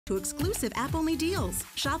to exclusive app-only deals.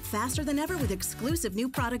 Shop faster than ever with exclusive new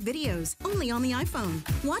product videos, only on the iPhone.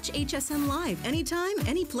 Watch HSN Live anytime,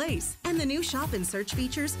 any place. And the new shop and search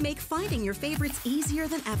features make finding your favorites easier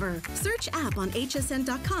than ever. Search app on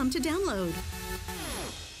hsn.com to download.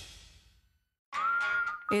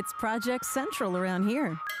 It's Project Central around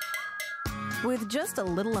here. With just a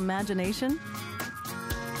little imagination,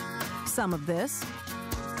 some of this,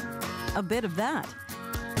 a bit of that.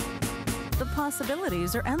 The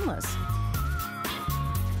possibilities are endless.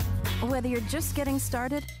 Whether you're just getting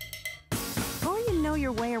started or you know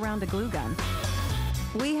your way around a glue gun,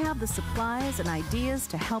 we have the supplies and ideas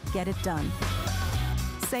to help get it done.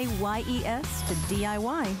 Say YES to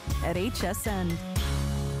DIY at HSN.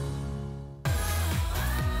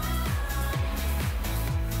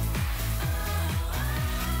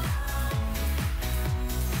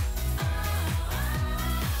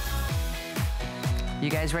 You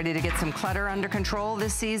guys ready to get some clutter under control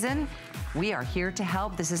this season? We are here to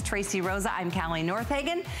help. This is Tracy Rosa. I'm Callie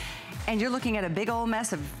Northagen. And you're looking at a big old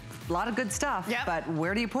mess of a lot of good stuff. Yep. But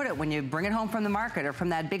where do you put it when you bring it home from the market or from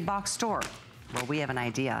that big box store? Well, we have an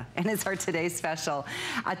idea, and it's our today's special.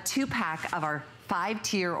 A 2-pack of our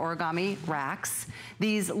 5-tier origami racks.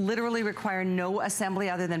 These literally require no assembly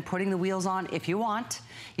other than putting the wheels on if you want.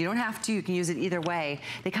 You don't have to, you can use it either way.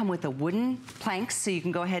 They come with the wooden planks, so you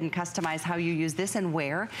can go ahead and customize how you use this and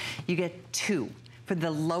where. You get 2 for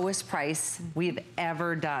the lowest price we've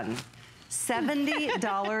ever done.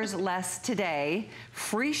 $70 less today,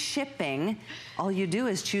 free shipping. All you do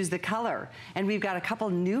is choose the color. And we've got a couple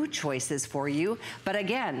new choices for you. But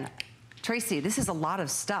again, Tracy, this is a lot of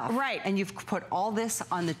stuff. Right. And you've put all this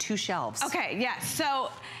on the 2 shelves. Okay, yes.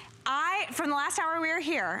 So from the last hour we were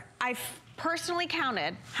here, I personally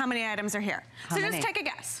counted how many items are here. So just take a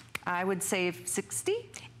guess. I would say 60?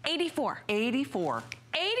 84. 84.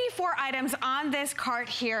 84 items on this cart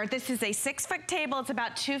here. This is a 6-foot table. It's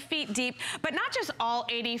about 2 feet deep, but not just all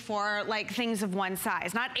 84 like things of one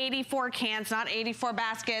size. Not 84 cans, not 84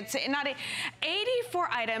 baskets, not 84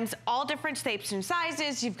 items, all different shapes and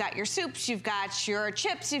sizes. You've got your soups, you've got your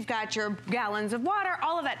chips, you've got your gallons of water,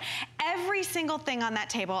 all of that. Every single thing on that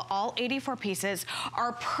table, all 84 pieces,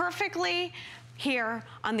 are perfectly here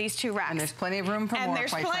on these 2 racks. And there's plenty of room for more, quite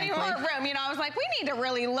frankly. And there's plenty more room. You know, I was like, we need to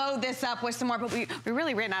really load this up with some more, but we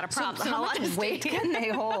really ran out of props. So how much weight can they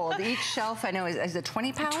hold? Each shelf, I know, is it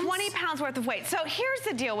 20 pounds? 20 pounds worth of weight. So here's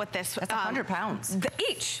the deal with this. That's 100 pounds.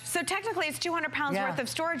 Each. So technically it's 200 pounds worth of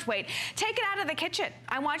storage weight. Take it out of the kitchen.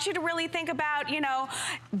 I want you to really think about, you know,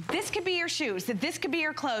 this could be your shoes, this could be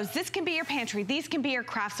your clothes, this can be your pantry, these can be your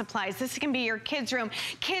craft supplies, this can be your kids' room,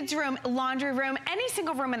 laundry room, any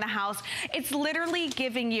single room in the house. It's literally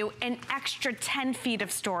giving you an extra 10 feet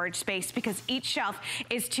of storage space because each shelf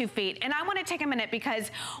is 2 feet. And I want to take a minute because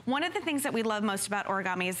one of the things that we love most about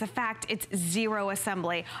origami is the fact it's 0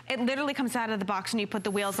 assembly. It literally comes out of the box and you put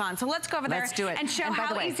the wheels on. So let's go over there and show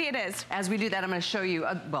how easy it is. As we do that, I'm going to show you,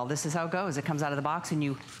 well, this is how it goes. It comes out of the box and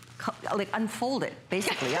you like unfold it,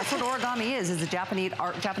 basically. That's what origami is the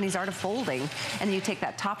Japanese art of folding. And then you take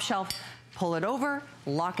that top shelf, pull it over,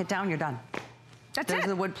 lock it down, you're done. Those are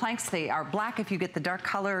the wood planks. They are black if you get the dark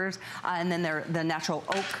colors, and then they're the natural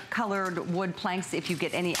oak colored wood planks if you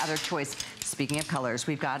get any other choice. Speaking of colors,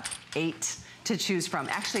 we've got 8 to choose from.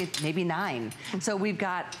 Actually, maybe 9. So we've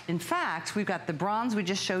got, in fact, we've got the bronze we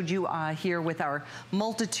just showed you here with our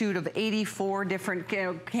multitude of 84 different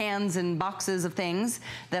cans and boxes of things.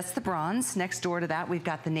 That's the bronze. Next door to that, we've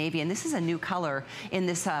got the navy. And this is a new color in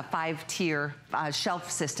this 5-tier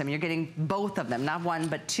shelf system. You're getting both of them, not 1,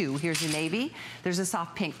 but 2. Here's your navy. There's a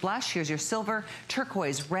soft pink blush. Here's your silver,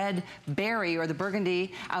 turquoise, red, berry, or the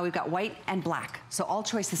burgundy. We've got white and black. So all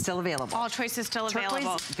choices still available. All choices still available.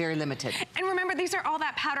 Turquoise, very limited. And remember, these are all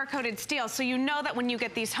that powder-coated steel, so you know that when you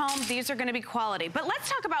get these home, these are gonna be quality. But let's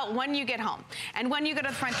talk about when you get home and when you go to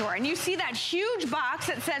the front door and you see that huge box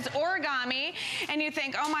that says origami and you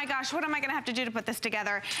think, oh my gosh, what am I gonna have to do to put this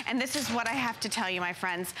together? And this is what I have to tell you, my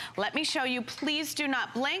friends. Let me show you. Please do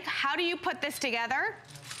not blink. How do you put this together?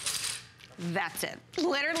 That's it.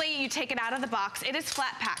 Literally, you take it out of the box. It is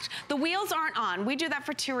flat packed. The wheels aren't on. We do that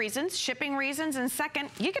for 2 reasons, shipping reasons, and second,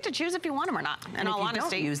 you get to choose if you want them or not, in all honesty.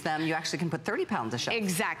 If you don't use them, you actually can put 30 pounds a shelf.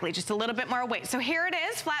 Exactly, just a little bit more weight. So here it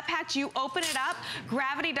is, flat packed. You open it up.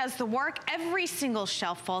 Gravity does the work. Every single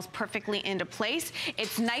shelf falls perfectly into place.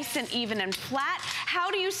 It's nice and even and flat. How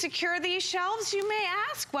do you secure these shelves, you may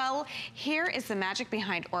ask? Well, here is the magic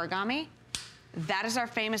behind origami. That is our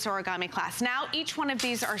famous origami class. Now each one of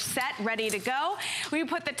these are set, ready to go. When you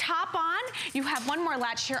put the top on, you have one more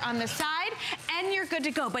latch here on the side, and you're good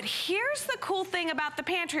to go. But here's the cool thing about the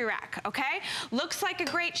pantry rack, okay? Looks like a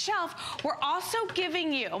great shelf. We're also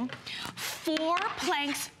giving you 4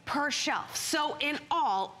 planks per shelf. So in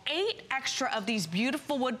all, 8 extra of these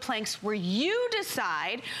beautiful wood planks where you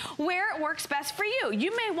decide where it works best for you.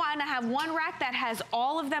 You may want to have one rack that has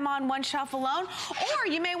all of them on one shelf alone,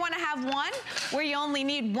 or you may want to have one where you only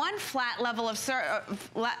need one flat level of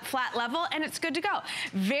flat level, and it's good to go.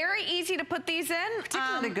 Very easy to put these in.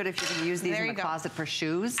 Particularly good if you can use these in the closet for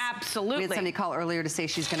shoes. Absolutely. We had somebody call earlier to say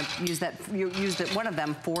she's going to use that. You used one of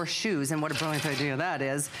them for shoes, and what a brilliant idea that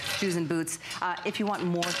is. Shoes and boots. If you want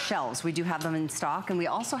more shelves, we do have them in stock, and we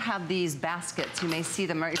also have these baskets. You may see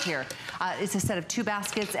them right here. It's a set of 2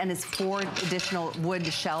 baskets, and it's 4 additional wood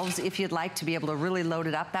shelves if you'd like to be able to really load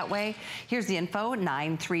it up that way. Here's the info,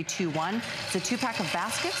 9321. It's a 2-pack of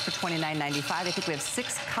baskets for $29.95. I think we have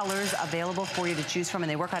 6 colors available for you to choose from, and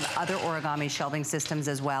they work on other origami shelving systems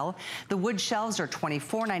as well. The wood shelves are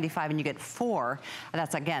 $24.95, and you get 4.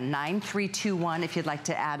 That's, again, 9321 if you'd like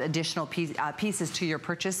to add additional pieces to your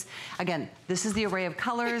purchase. Again, this is the array of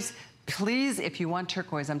colors. Please, if you want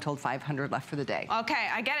turquoise, I'm told 500 left for the day. Okay,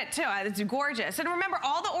 I get it too. It's gorgeous. And remember,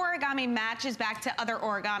 all the origami matches back to other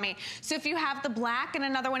origami. So if you have the black in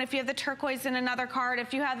another one, if you have the turquoise in another card,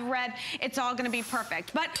 if you have the red, it's all going to be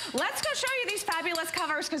perfect. But let's go show you these fabulous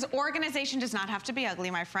covers, because organization does not have to be ugly,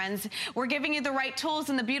 my friends. We're giving you the right tools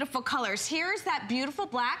and the beautiful colors. Here's that beautiful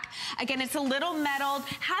black. Again, it's a little metalled,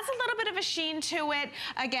 has a little bit of a sheen to it.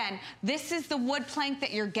 Again, this is the wood plank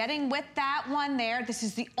that you're getting with that one there. This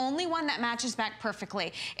is the only one that matches back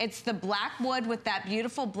perfectly. It's the black wood with that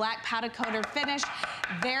beautiful black powder coated finish.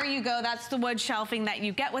 There you go. That's the wood shelving that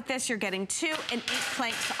you get with this. You're getting 2 and 8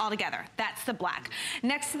 planks all together. That's the black.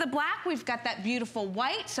 Next to the black, we've got that beautiful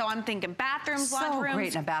white. So I'm thinking bathrooms, laundry rooms. So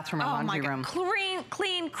great in a bathroom or laundry room.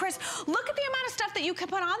 Clean, crisp. Look at the amount of stuff that you can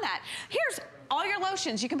put on that. Here's all your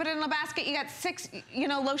lotions. You can put it in a basket. You got 6,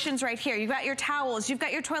 lotions right here. You've got your towels. You've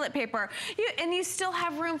got your toilet paper. And you still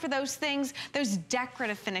have room for those things, those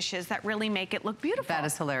decorative finishes that really make it look beautiful. That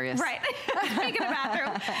is hilarious. Right. Speaking of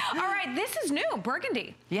bathroom. All right, this is new,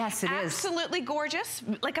 burgundy. Yes, it is. Absolutely gorgeous.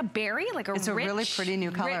 Like a berry, like a It's a really pretty new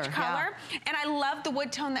color. Rich color. Yeah. And I love the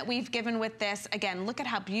wood tone that we've given with this. Again, look at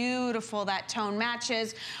how beautiful that tone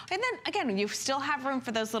matches. And then, again, you still have room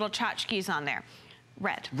for those little tchotchkes on there.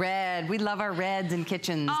 Red. Red. We love our reds in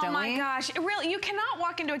kitchens, don't we? Oh my gosh. Really, you cannot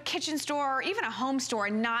walk into a kitchen store or even a home store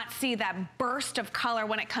and not see that burst of color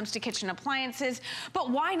when it comes to kitchen appliances. But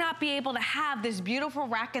why not be able to have this beautiful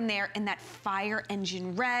rack in there in that fire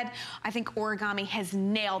engine red? I think Origami has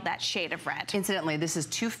nailed that shade of red. Incidentally, this is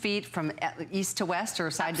 2 feet from east to west or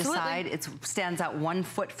side to side. It stands out 1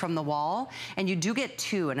 foot from the wall. And you do get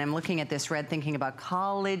 2. And I'm looking at this red thinking about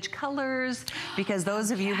college colors, because those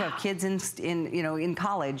of you who have kids in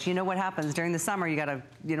college, you know what happens during the summer. You got to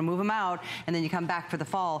move them out, and then you come back for the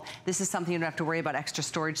fall. This is something you don't have to worry about extra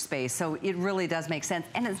storage space. So it really does make sense,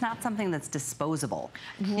 and it's not something that's disposable.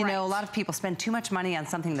 Right. You know, a lot of people spend too much money on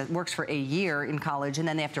something that works for a year in college, and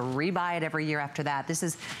then they have to rebuy it every year after that.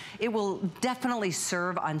 It will definitely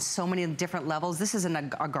serve on so many different levels. This isn't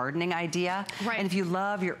a gardening idea. Right. And if you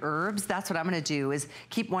love your herbs, that's what I'm going to do, is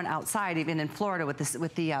keep one outside. Even in Florida with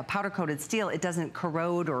the powder coated steel, it doesn't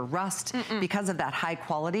corrode or rust because of that high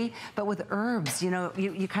quality. But with herbs,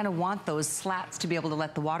 you kind of want those slats to be able to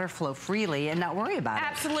let the water flow freely and not worry about it.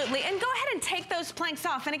 Absolutely. And go ahead and take those planks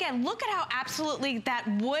off. And again, look at how absolutely that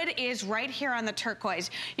wood is right here on the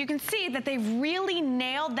turquoise. You can see that they've really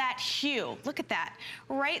nailed that hue. Look at that.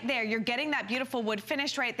 Right there. You're getting that beautiful wood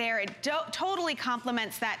finish right there. It totally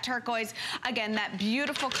complements that turquoise. Again, that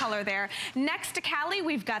beautiful color there. Next to Callie,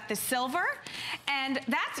 we've got the silver. And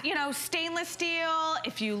that's, stainless steel.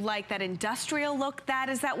 If you like that industrial look, that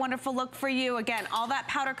is that wonderful look for you. Again, all that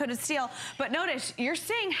powder coated steel. But notice, you're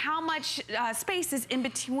seeing how much space is in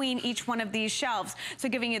between each one of these shelves. So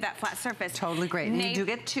giving you that flat surface. Totally great. And you do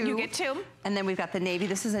get 2. You get 2. And then we've got the navy.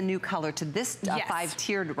 This is a new color to this Yes.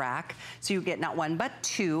 5-tiered rack. So you get not 1, but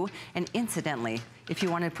 2. And incidentally, if you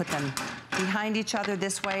want to put them behind each other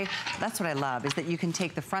this way, that's what I love, is that you can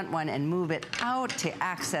take the front one and move it out to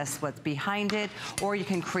access what's behind it, or you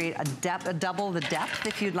can create a double the depth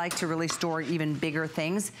if you'd like to really store even bigger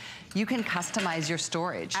things. You can customize your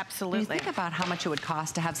storage. Absolutely. You think about how much it would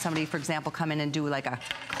cost to have somebody, for example, come in and do like a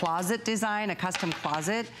closet design, a custom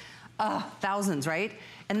closet. Thousands, right?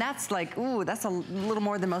 And that's like, ooh, that's a little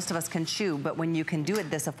more than most of us can chew. But when you can do it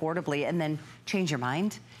this affordably and then change your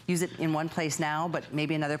mind, use it in one place now, but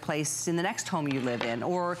maybe another place in the next home you live in,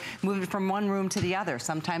 or move it from one room to the other.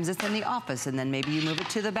 Sometimes it's in the office, and then maybe you move it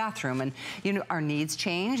to the bathroom. And you know, our needs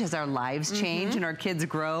change as our lives change and our kids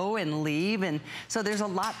grow and leave. And so there's a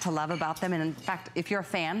lot to love about them. And in fact, if you're a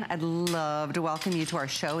fan, I'd love to welcome you to our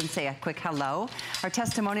show and say a quick hello. Our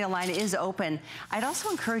testimonial line is open. I'd also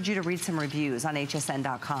encourage you to read some reviews on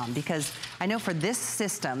hsn.com, because I know for this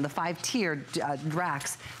system, the 5-tiered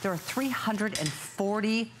racks, there are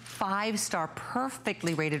 340 5-star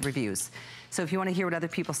perfectly rated reviews. So if you want to hear what other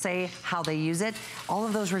people say, how they use it, all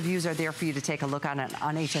of those reviews are there for you to take a look on it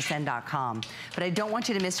on hsn.com. But I don't want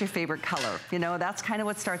you to miss your favorite color. You know, that's kind of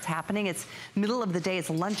what starts happening. It's middle of the day, it's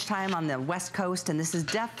lunchtime on the West Coast, and this is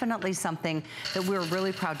definitely something that we're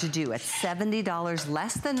really proud to do at $70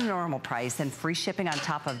 less than the normal price and free shipping on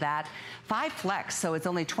top of that. 5 flex, so it's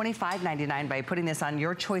only $25.99 by putting this on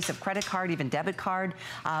your choice of credit card, even debit card.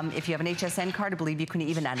 If you have an HSN card, I believe you can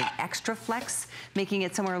even add an extra flex, making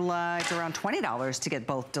it somewhere like around $20 to get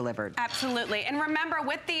both delivered. Absolutely. And remember,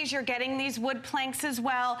 with these, you're getting these wood planks as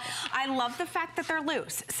well. I love the fact that they're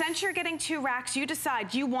loose. Since you're getting 2 racks, you decide,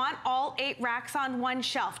 do you want all 8 racks on one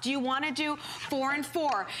shelf? Do you want to do 4 and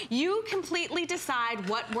 4? You completely decide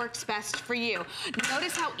what works best for you.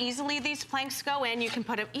 Notice how easily these planks go in. You can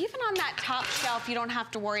put them even on that top shelf. You don't have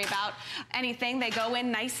to worry about anything. They go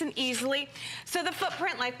in nice and easily. So the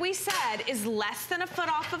footprint, like we said, is less than a foot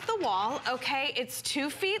off of the wall, okay? It's 2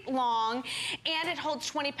 feet long, and it holds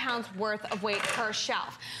 20 pounds worth of weight per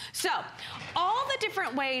shelf. So all the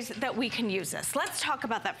different ways that we can use this. Let's talk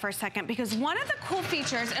about that for a second, because one of the cool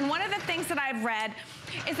features and one of the things that I've read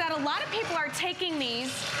is that a lot of people are taking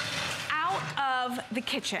these out of the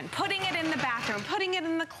kitchen, putting it in the bathroom, putting it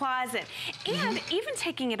in the closet, and even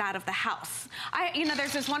taking it out of the house. You know,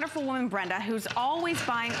 there's this wonderful woman, Brenda, who's always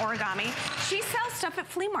buying origami. She sells stuff at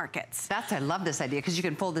flea markets. I love this idea, because you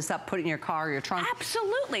can fold this up, put it in your car or your trunk.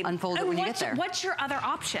 Absolutely. Unfold it when you get there. What's your other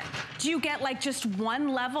option? Do you get like just one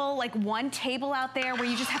level, like one table out there where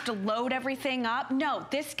you just have to load everything up? No,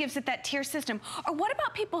 this gives it that tier system. Or what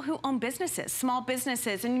about people who own businesses, small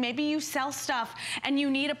businesses, and maybe you sell stuff and you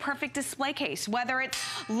need a perfect display case, whether it's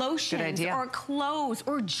lotions or clothes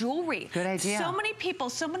or jewelry. Good idea. So many people,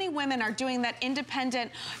 so many women are doing that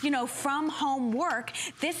independent, you know, from home work.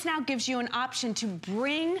 This now gives you an option to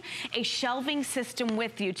bring a shelving system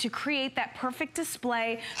with you to create that perfect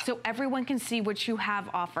display so everyone can see what you have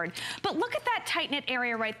offered. But look at that tight-knit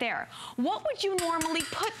area right there. What would you normally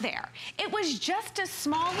put there? It was just a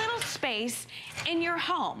small little space in your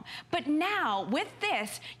home. But now with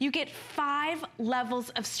this, you get 5 levels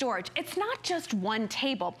of storage. It's not just one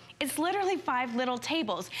table. It's literally 5 little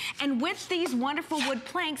tables. And with these wonderful wood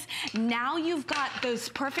planks, now you've got those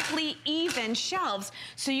perfectly even shelves,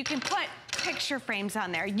 so you can put picture frames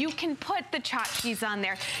on there. You can put the tchotchkes on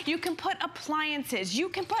there. You can put appliances. You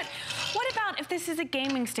can put, what about if this is a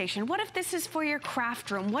gaming station? What if this is for your craft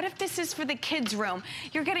room? What if this is for the kids' room?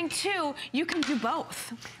 You're getting 2, you can do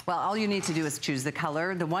both. Well, all you need to do is choose the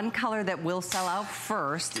color. The one color that will sell out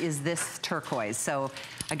first is this turquoise. So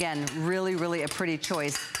again, really, really a pretty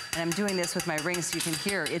choice. And I'm doing this with my rings so you can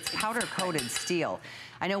hear it's powder-coated steel.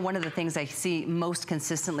 I know one of the things I see most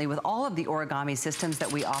consistently with all of the origami systems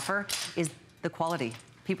that we offer is the quality.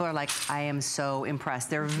 People are like, I am so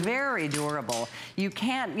impressed. They're very durable. You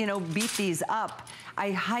can't, you know, beat these up.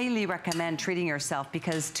 I highly recommend treating yourself,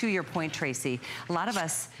 because to your point, Tracy, a lot of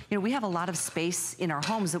us, you know, we have a lot of space in our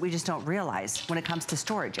homes that we just don't realize when it comes to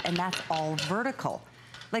storage, and that's all vertical.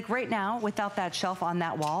 Like right now, without that shelf on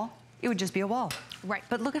that wall, it would just be a wall. Right.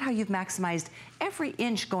 But look at how you've maximized every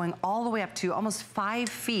inch, going all the way up to almost 5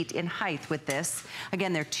 feet in height with this.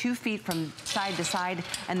 Again, they're 2 feet from side to side,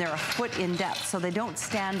 and they're a foot in depth, so they don't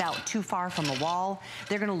stand out too far from the wall.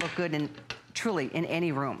 They're gonna look good in, truly, in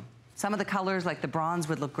any room. Some of the colors, like the bronze,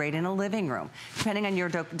 would look great in a living room. Depending on your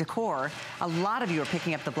decor, a lot of you are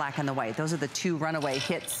picking up the black and the white. Those are the 2 runaway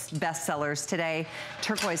hits, bestsellers today.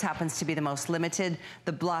 Turquoise happens to be the most limited.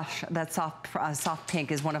 The blush, that soft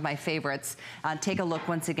pink, is one of my favorites. Take a look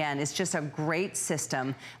once again. It's just a great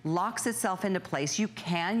system. Locks itself into place. You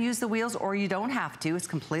can use the wheels or you don't have to. It's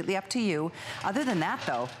completely up to you. Other than that,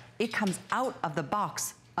 though, it comes out of the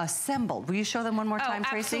box assembled. Will you show them one more time,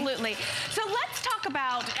 Tracy? Absolutely. So let's talk talk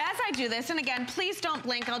about, as I do this, and again, please don't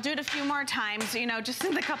blink. I'll do it a few more times, you know, just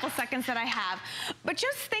in the couple seconds that I have. But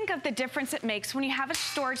just think of the difference it makes when you have a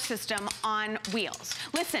storage system on wheels.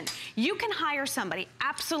 Listen, you can hire somebody,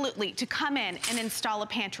 absolutely, to come in and install a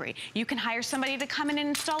pantry. You can hire somebody to come in and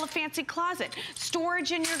install a fancy closet.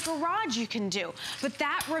 Storage in your garage you can do, but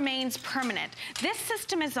that remains permanent. This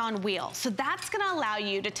system is on wheels, so that's gonna allow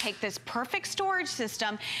you to take this perfect storage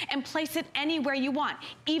system and place it anywhere you want,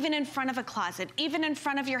 even in front of a closet, even in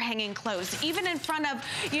front of your hanging clothes, even in front of,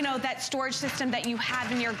 you know, that storage system that you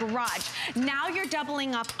have in your garage. Now you're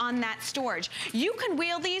doubling up on that storage. You can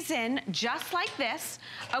wheel these in just like this,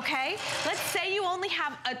 okay? Let's say you only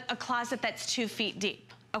have a closet that's 2 feet deep.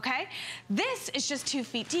 Okay? This is just 2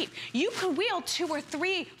 feet deep. You could wheel 2 or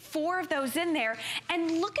 3, 4 of those in there,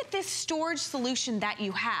 and look at this storage solution that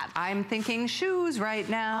you have. I'm thinking shoes right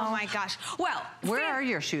now. Oh my gosh. Well, where are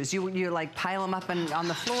your shoes? You like pile them up on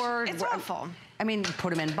the floor? It's awful. I mean, put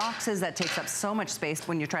them in boxes. That takes up so much space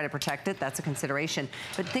when you try to protect it. That's a consideration.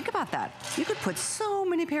 But think about that. You could put so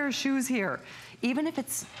many pairs of shoes here. Even if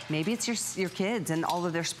it's, maybe it's your kids and all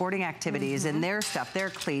of their sporting activities and their stuff, their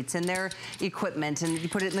cleats and their equipment, and you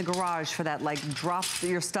put it in the garage for that, like, drop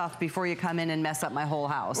your stuff before you come in and mess up my whole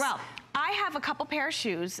house. Well, I have a couple pair of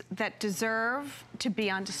shoes that deserve to be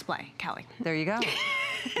on display, Kelly. There you go.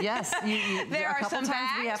 Yes, there are some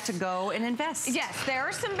bags. We have to go and invest. Yes, there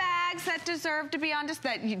are some bags that deserve to be on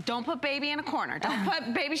display. You don't put baby in a corner. Don't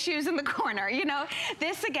put baby shoes in the corner. You know,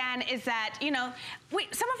 this again is that, you know,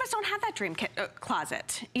 some of us don't have that dream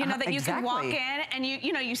closet. You know, that you can walk in and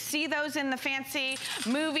you know, you see those in the fancy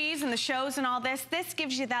movies and the shows and all this. This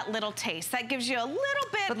gives you that little taste. That gives you a little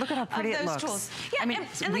bit but look at how pretty of those it looks. Tools. Yeah, I mean,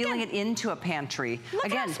 and wheeling again, it into a pantry. Look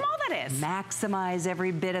again, at how small that is. Maximize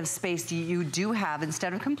every bit of space you do have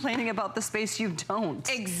instead of complaining about the space you don't.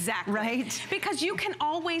 Exactly. Right? Because you can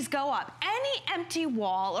always go up. Any empty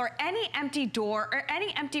wall or any empty door or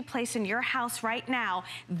any empty place in your house right now,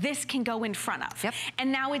 this can go in front of. Yep.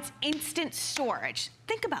 And now it's instant storage.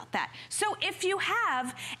 Think about that. So if you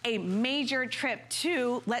have a major trip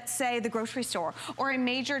to, let's say, the grocery store, or a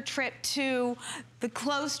major trip to the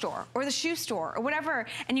clothes store or the shoe store or whatever,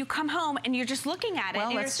 and you come home and you're just looking at it, well,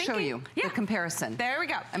 and let's you're thinking, show you the comparison. There we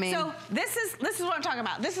go. I mean, so this is what I'm talking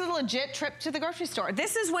about. This is a legit trip to the grocery store.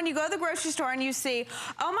 This is when you go to the grocery store and you see,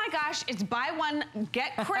 oh my gosh, it's buy one,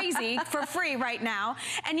 get crazy for free right now,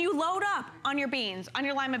 and you load up on your beans, on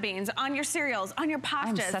your lima beans, on your cereals, on your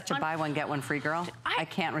pastas. I'm such a buy one, get one free girl. I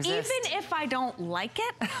can't resist. Even if I don't like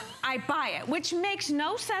it, I buy it, which makes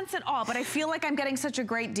no sense at all, but I feel like I'm getting such a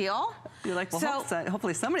great deal. You're like, well, so,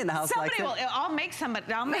 hopefully somebody in the house likes it. I'll make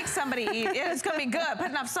somebody eat. It's gonna be good. Put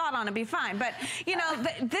enough salt on it, be fine. But you know,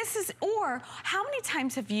 this is, or how many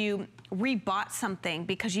times have you rebought something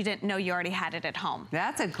because you didn't know you already had it at home?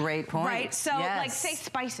 That's a great point. Right, so yes. like say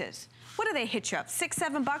spices. What do they hit you up? $6,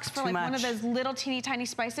 $7 for like one of those little teeny tiny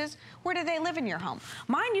spices? Where do they live in your home?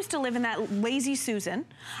 Mine used to live in that Lazy Susan.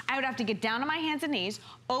 I would have to get down on my hands and knees,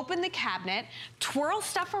 open the cabinet, twirl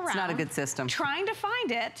stuff around. It's not a good system. Trying to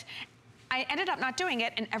find it. I ended up not doing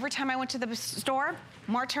it, and every time I went to the store,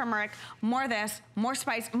 more turmeric, more this, more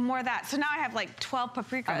spice, more that. So now I have like 12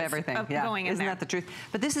 paprikas of everything going in there. Isn't that the truth?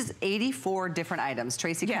 But this is 84 different items.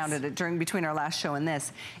 Tracy counted it between our last show and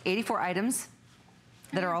this. 84 items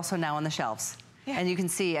that are also now on the shelves. Yeah. And you can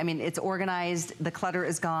see, I mean, it's organized, the clutter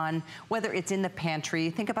is gone, whether it's in the pantry.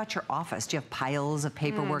 Think about your office. Do you have piles of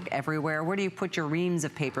paperwork everywhere? Where do you put your reams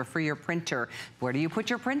of paper for your printer? Where do you put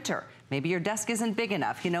your printer? Maybe your desk isn't big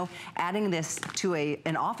enough. You know, adding this to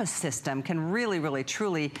an office system can really, really,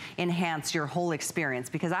 truly enhance your whole experience,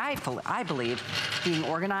 because I believe being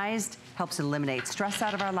organized helps eliminate stress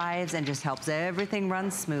out of our lives and just helps everything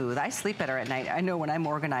run smooth. I sleep better at night. I know when I'm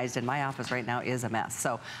organized, and my office right now is a mess.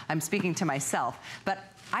 So I'm speaking to myself. But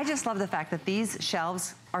I just love the fact that these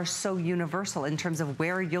shelves are so universal in terms of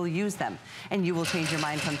where you'll use them. And you will change your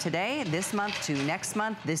mind from today, this month to next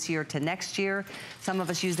month, this year to next year. Some of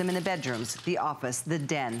us use them in the bedrooms, the office, the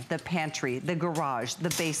den, the pantry, the garage,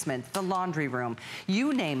 the basement, the laundry room.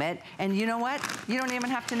 You name it. And you know what? You don't even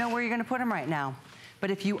have to know where you're gonna put them right now.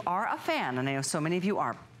 But if you are a fan, and I know so many of you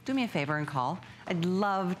are, do me a favor and call. I'd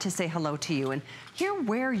love to say hello to you and hear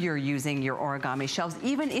where you're using your Origami shelves,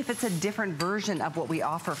 even if it's a different version of what we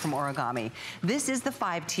offer from Origami. This is the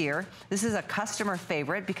 5-tier. This is a customer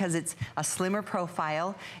favorite because it's a slimmer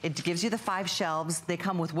profile. It gives you the 5 shelves. They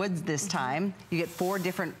come with woods this time. You get 4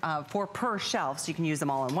 per shelf, so you can use them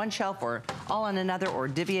all on one shelf or all on another or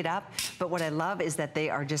divvy it up. But what I love is that they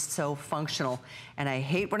are just so functional. And I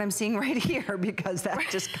hate what I'm seeing right here because that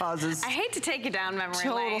just causes I hate to take you down memory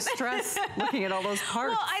total lane. stress looking at all those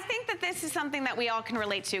parts. Well, I think that this is something that we all can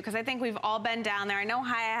relate to, because I think we've all been down there. I know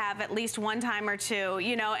I have at least one time or two,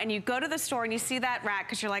 you know, and you go to the store and you see that rack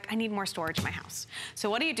because you're like, I need more storage in my house. So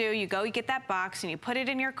what do? You go, you get that box and you put it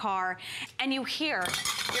in your car, and you hear,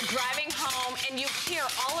 you're driving home and you hear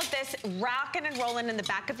all of this rocking and rolling in the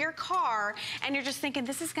back of your car, and you're just thinking,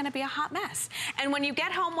 this is gonna be a hot mess. And when you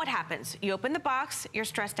get home, what happens? You open the box, you're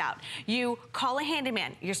stressed out. You call a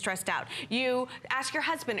handyman, you're stressed out. You ask your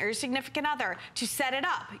husband or your significant other to set it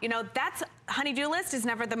up. You know, that's, honey-do list is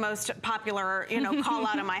never the most popular, you know, call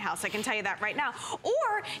out in my house. I can tell you that right now.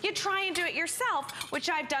 Or you try and do it yourself, which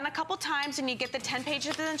I've done a couple times, and you get the 10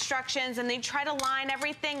 pages of instructions, and they try to line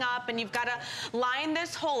everything up, and you've got to line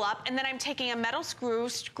this hole up, and then I'm taking a metal screw,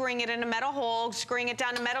 screwing it in a metal hole, screwing it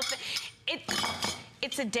down a metal...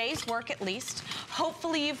 It's a day's work at least.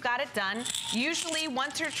 Hopefully you've got it done. Usually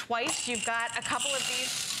once or twice you've got a couple of these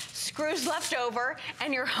screws left over,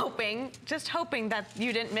 and you're hoping, just hoping that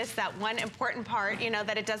you didn't miss that one important part, you know,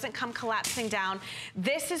 that it doesn't come collapsing down.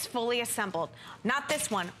 This is fully assembled. Not this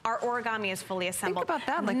one. Our Origami is fully assembled. Think about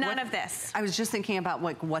that. Like none of this. I was just thinking about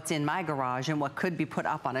like what's in my garage and what could be put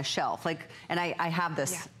up on a shelf. Like, and I have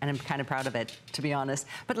this, and I'm kind of proud of it, to be honest.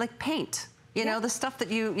 But like paint. You know, the stuff that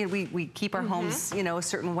we keep our homes, you know, a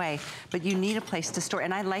certain way, but you need a place to store.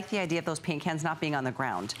 And I like the idea of those paint cans not being on the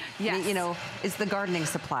ground. Yes. You know, it's the gardening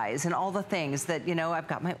supplies and all the things that, you know, I've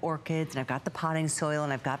got my orchids and I've got the potting soil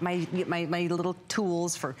and I've got my little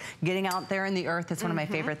tools for getting out there in the earth. It's one of my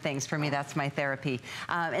favorite things. For me, that's my therapy.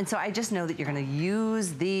 And so I just know that you're going to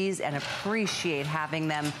use these and appreciate having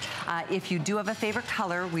them. If you do have a favorite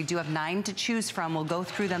color, we do have 9 to choose from. We'll go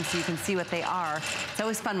through them so you can see what they are. It's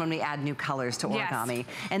always fun when we add new colors to Origami. Yes.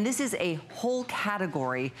 And this is a whole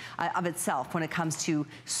category of itself when it comes to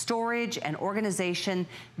storage and organization.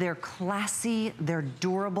 They're classy, they're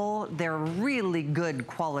durable, they're really good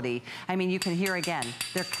quality. I mean, you can hear again,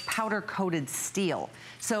 they're powder coated steel.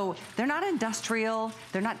 So they're not industrial,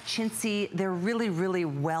 they're not chintzy, they're really, really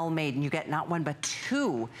well made. And you get not one, but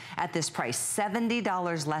 2 at this price.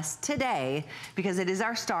 $70 less today, because it is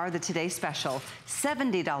our star, the Today Special.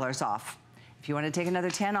 $70 off. If you want to take another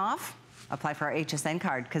 10 off, apply for our HSN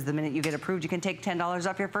card, because the minute you get approved, you can take $10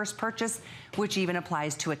 off your first purchase, which even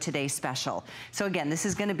applies to a Today Special. So again, this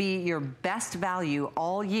is gonna be your best value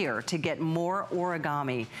all year to get more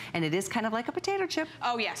Origami. And it is kind of like a potato chip.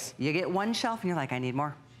 Oh, yes. You get one shelf and you're like, I need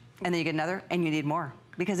more. And then you get another and you need more.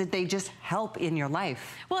 Because they just help in your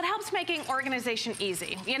life. Well, it helps making organization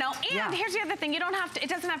easy, you know? And here's the other thing, you don't have to, it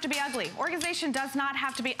doesn't have to be ugly. Organization does not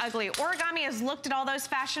have to be ugly. Origami has looked at all those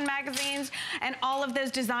fashion magazines and all of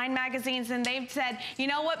those design magazines, and they've said, you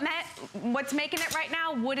know what, Matt, what's making it right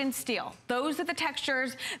now? Wood and steel. Those are the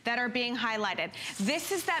textures that are being highlighted.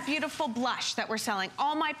 This is that beautiful blush that we're selling.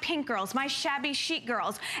 All my pink girls, my shabby chic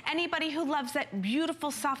girls, anybody who loves that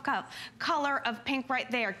beautiful soft color of pink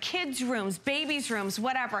right there. Kids' rooms, babies' rooms,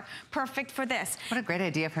 whatever, perfect for this. What a great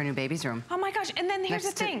idea for a new baby's room. Oh my gosh, and then here's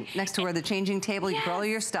the thing. Next to where the changing table, you put all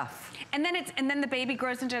your stuff. And then the baby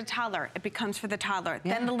grows into a toddler. It becomes for the toddler.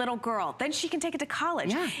 Then the little girl. Then she can take it to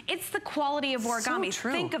college. It's the quality of Origami. So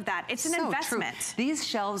true. Think of that. It's an investment. True. These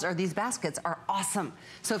shelves or these baskets are awesome.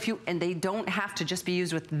 So if you, and they don't have to just be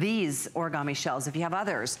used with these Origami shelves. If you have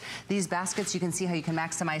others, these baskets, you can see how you can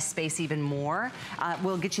maximize space even more.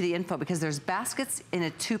 We'll get you the info, because there's baskets in a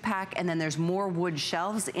 2-pack, and then there's more wood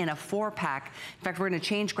shelves in a 4-pack. In fact, we're gonna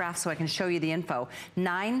change graphs so I can show you the info.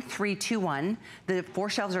 9321. The 4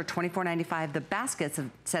 shelves are $24.95. The baskets, a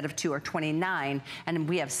set of 2, are $29. And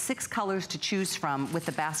we have 6 colors to choose from with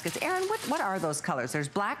the baskets. Erin, what are those colors? There's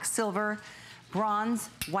black, silver, bronze,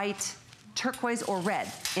 white, turquoise, or red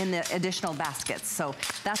in the additional baskets. So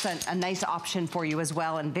that's a nice option for you as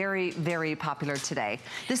well, and very, very popular today.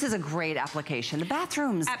 This is a great application. The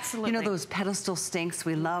bathrooms. Absolutely. You know those pedestal sinks,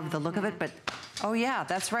 we love the look of it, but oh yeah,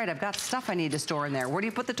 that's right, I've got stuff I need to store in there. Where do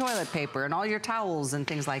you put the toilet paper and all your towels and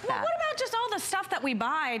things like that? What about just all the stuff that we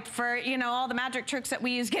buy for, you know, all the magic tricks that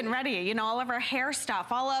we use getting ready, you know, all of our hair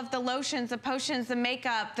stuff, all of the lotions, the potions, the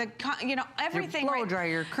makeup, the, you know, everything. Your blow dryer,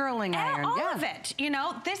 your curling iron, all of it, you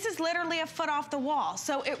know. This is literally a foot off the wall.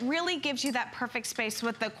 So it really gives you that perfect space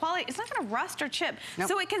with the quality. It's not gonna rust or chip. Nope.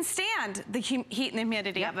 So it can stand the heat and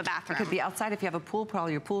humidity of a bathroom. It could be outside if you have a pool,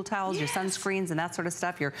 probably your pool towels, your sunscreens and that sort of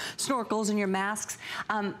stuff, your snorkels and your masks.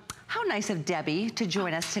 How nice of Debbie to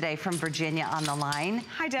join us today from Virginia on the line.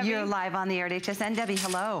 Hi, Debbie. You're live on the air at HSN. Debbie,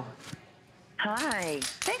 hello. Hi.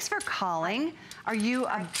 Thanks for calling. Are you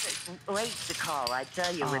late to call? I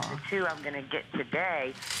tell you, with the 2 I'm going to get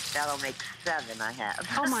today, that'll make 7 I have.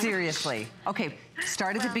 Oh, seriously? Okay,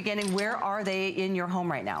 start at the beginning. Where are they in your home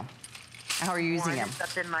right now? How are you using them? One is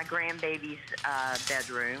up in my grandbaby's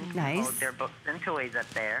bedroom. Nice. Hold their books and toys up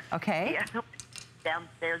there. Okay. Yeah.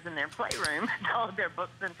 Downstairs in their playroom, all their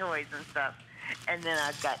books and toys and stuff. And then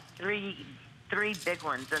I've got three big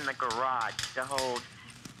ones in the garage to hold.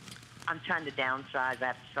 I'm trying to downsize. I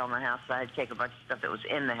have to sell my house, so I had to take a bunch of stuff that was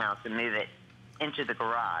in the house and move it into the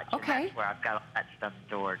garage. Okay. And that's where I've got all that stuff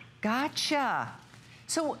stored. Gotcha.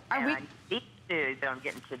 So are we... These two that I'm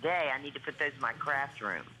getting today, I need to put those in my craft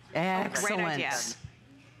room. Excellent. Great idea.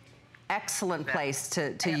 Excellent place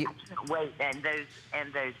to wait, and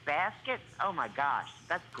those baskets, oh my gosh,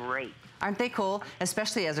 that's great. Aren't they cool?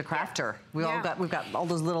 Especially as a crafter. We've got all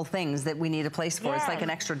those little things that we need a place for. It's like an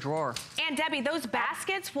extra drawer. And Debbie, those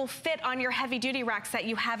baskets will fit on your heavy duty racks that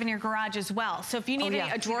you have in your garage as well. So if you need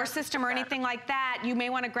a drawer system or anything like that, you may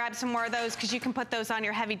want to grab some more of those because you can put those on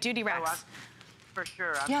your heavy duty racks. For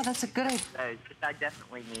sure. Yeah, that's a good idea. I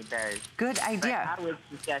definitely need those. Good idea. But I would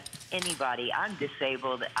suggest anybody. I'm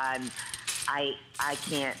disabled. I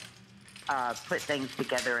can't put things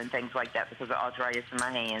together and things like that because of arthritis in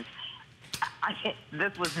my hands. I can't.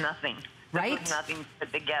 This was nothing. Right? This was nothing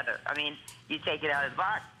put together. I mean, you take it out of the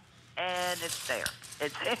box and it's there.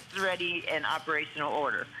 It's ready in operational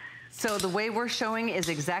order. So the way we're showing is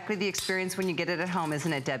exactly the experience when you get it at home,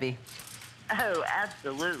 isn't it, Debbie? Oh,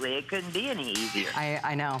 absolutely. It couldn't be any easier.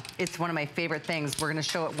 I know. It's one of my favorite things. We're going to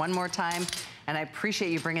show it one more time, and I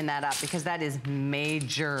appreciate you bringing that up because that is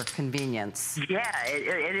major convenience. Yeah,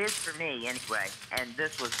 it is for me anyway, and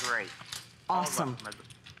this was great. Awesome.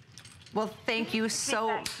 Well, thank you so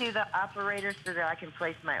much. To the operator so that I can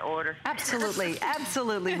place my order. Absolutely,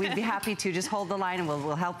 absolutely. We'd be happy to. Just hold the line and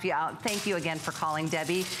we'll help you out. Thank you again for calling,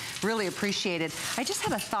 Debbie. Really appreciate it. I just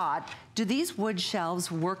had a thought. Do these wood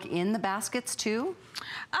shelves work in the baskets too?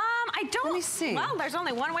 I don't. Let me see. Well, there's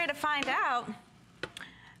only one way to find out.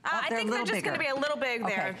 I think they're just going to be a little big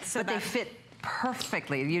there. So but they fit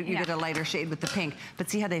perfectly. You get a lighter shade with the pink, but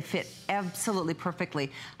see how they fit absolutely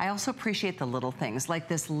perfectly. I also appreciate the little things like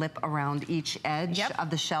this lip around each edge of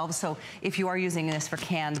the shelves. So if you are using this for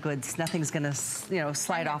canned goods, nothing's gonna,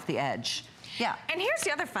 slide off the edge. Yeah. And here's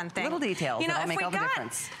the other fun thing. Little details that'll make all the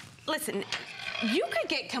difference. Listen, you could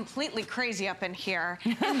get completely crazy up in here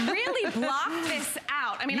and really block this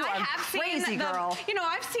out. I mean, I have seen girl.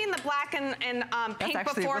 I've seen the black and pink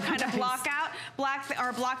before kind of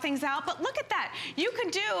block things out. But look at that. You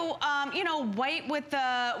could do, white with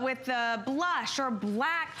the blush or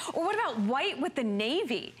black, or what about white with the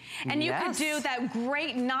navy? And you could do that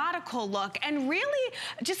great nautical look and really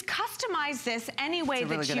just customize this any way that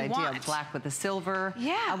you want. It's a really good idea. Black with the silver.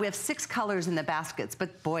 Yeah. We have 6 colors in the baskets,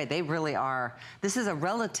 but boy, they really are. This is a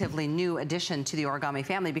relatively new addition to the Origami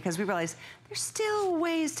family because we realized there's still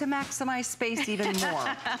ways to maximize space even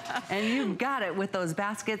more. And you got it with those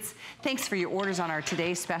baskets. Thanks for your orders on our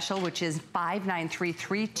today's special, which is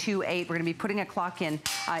 593328. We're gonna be putting a clock in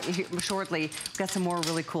shortly. We've got some more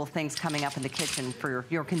really cool things coming up in the kitchen for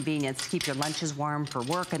your convenience to keep your lunches warm for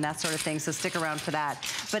work and that sort of thing, so stick around for that.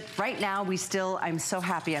 But right now, I'm so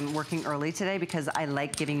happy I'm working early today because I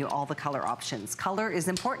like giving you all the color options. Color is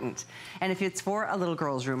important. And if it's for a little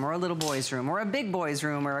girl's room or a little boy's room or a big boy's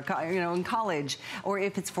room or in college, or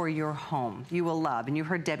if it's for your home, you will love. And you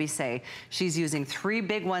heard Debbie say she's using 3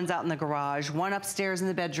 big ones out in the garage, 1 upstairs in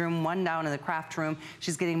the bedroom, 1 down in the craft room.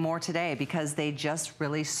 She's getting more today because they just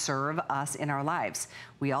really serve us in our lives.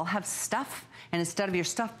 We all have stuff, and instead of your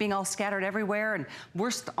stuff being all scattered everywhere and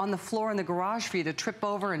worse on the floor in the garage for you to trip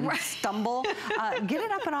over and stumble, get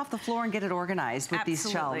it up and off the floor and get it organized with these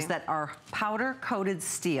shelves that are powder-coated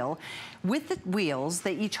steel. With the wheels,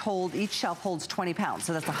 each shelf holds 20 pounds,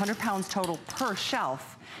 so that's 100 pounds total per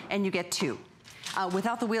shelf, and you get 2.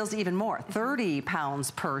 Without the wheels, even more, 30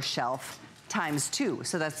 pounds per shelf times 2,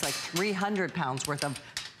 so that's like 300 pounds worth of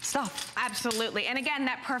stuff. Absolutely. And again,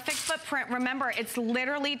 that perfect footprint, remember, it's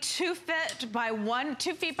literally 2 feet by 1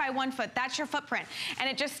 foot. That's your footprint. And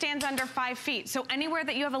it just stands under 5 feet. So anywhere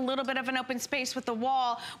that you have a little bit of an open space with the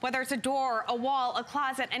wall, whether it's a door, a wall, a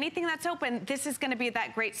closet, anything that's open, this is going to be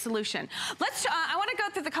that great solution. I want to go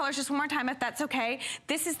through the colors just one more time, if that's okay.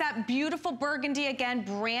 This is that beautiful burgundy, again,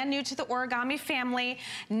 brand new to the Origami family.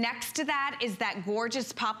 Next to that is that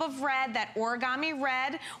gorgeous pop of red, that Origami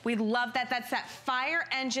red. We love that. That's that fire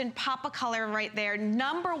engine pop of color right there.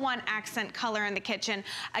 #1 accent color in the kitchen.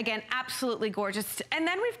 Again, absolutely gorgeous. And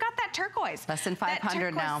then we've got that turquoise. Less than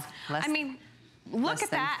 500 now. Look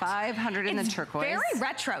at that. 500 in the turquoise. Very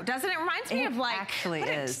retro, doesn't it? Reminds me of like actually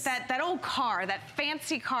is that old car, that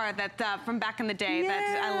fancy car that from back in the day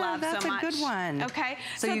that I love so much. That's a good one. Okay.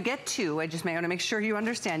 So you get two. I just may want to make sure you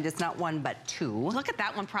understand it's not one but two. Look at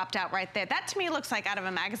that one propped out right there. That to me looks like out of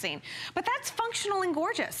a magazine. But that's functional and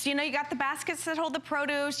gorgeous. You know, you got the baskets that hold the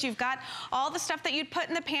produce. You've got all the stuff that you'd put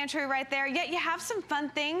in the pantry right there. Yet you have some fun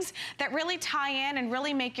things that really tie in and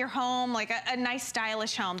really make your home like a nice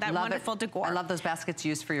stylish home. That wonderful decor. I love those baskets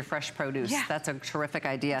used for your fresh produce. Yeah. That's a terrific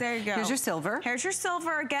idea. There you go. Here's your silver. Here's your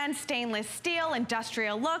silver again, stainless steel,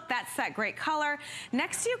 industrial look. That's that great color.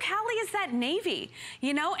 Next to you, Callie, is that navy,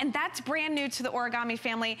 you know, and that's brand new to the Origami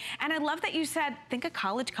family. And I love that you said, think of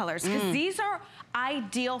college colors, because these are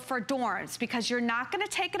ideal for dorms because you're not going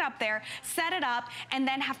to take it up there, set it up, and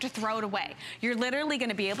then have to throw it away. You're literally going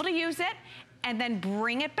to be able to use it and then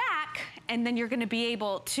bring it back, and then you're gonna be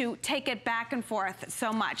able to take it back and forth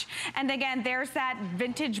so much. And again, there's that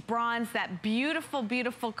vintage bronze, that beautiful,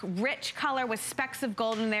 beautiful, rich color with specks of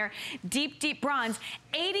gold in there, deep, deep bronze.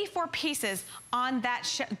 84 pieces on that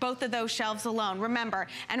both of those shelves alone. Remember,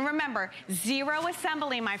 zero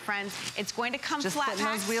assembly, my friends. It's going to come just flat putting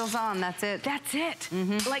those wheels on, that's it. That's it.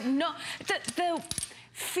 Like, no, the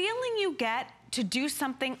feeling you get to do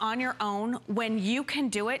something on your own when you can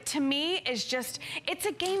do it, to me, is just, it's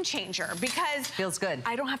a game changer because feels good.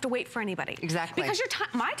 I don't have to wait for anybody. Exactly. Because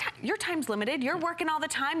your time's limited. You're working all the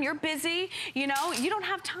time. You're busy. You know, you don't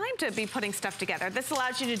have time to be putting stuff together. This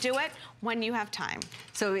allows you to do it when you have time.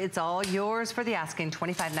 So it's all yours for the asking.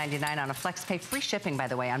 $25.99 on a FlexPay. Free shipping, by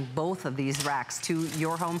the way, on both of these racks to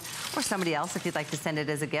your home or somebody else if you'd like to send it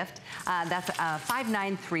as a gift. That's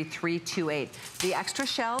 593328. The extra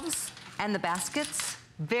shelves and the baskets,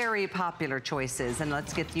 very popular choices. And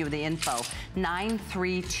let's get you the info.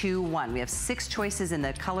 9321. We have 6 choices in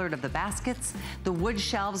the colored of the baskets. The wood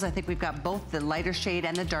shelves, I think we've got both the lighter shade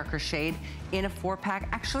and the darker shade in a 4-pack.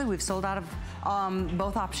 Actually, we've sold out of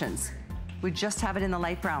both options. We just have it in the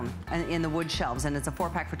light brown in the wood shelves, and it's a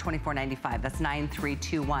 4-pack for $24.95. That's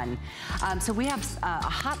 9321. So we have a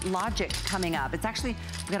Hot Logic coming up. It's actually,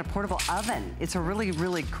 we've got a portable oven. It's a really,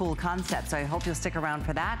 really cool concept, so I hope you'll stick around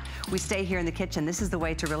for that. We stay here in the kitchen. This is the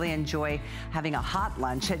way to really enjoy having a hot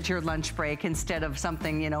lunch at your lunch break instead of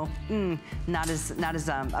something, you know, not as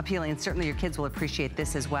appealing. And certainly your kids will appreciate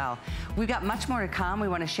this as well. We've got much more to come. We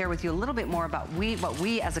want to share with you a little bit more about what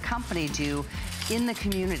we as a company do in the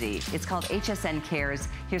community. It's called HSN Cares.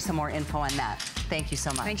 Here's some more info on that. Thank you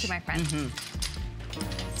so much. Thank you, my friend.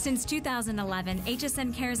 Since 2011,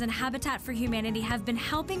 HSN Cares and Habitat for Humanity have been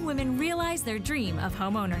helping women realize their dream of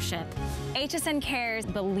home ownership. HSN Cares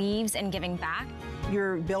believes in giving back.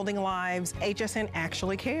 You're building lives. HSN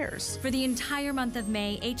actually cares. For the entire month of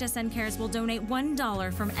May, HSN Cares will donate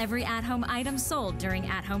 $1 from every at-home item sold during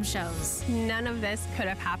at-home shows. None of this could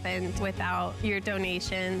have happened without your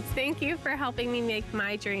donations. Thank you for helping me make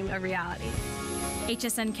my dream a reality.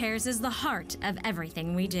 HSN Cares is the heart of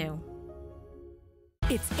everything we do.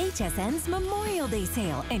 It's HSN's Memorial Day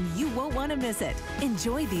sale, and you won't want to miss it.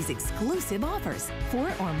 Enjoy these exclusive offers.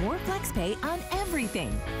 4 or more FlexPay on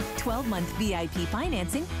everything. 12-month VIP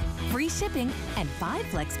financing, free shipping, and 5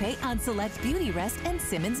 FlexPay on select Beauty Rest and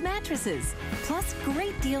Simmons mattresses. Plus,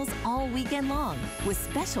 great deals all weekend long, with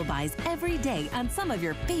special buys every day on some of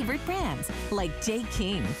your favorite brands, like J.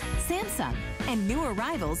 King, Samsung, and new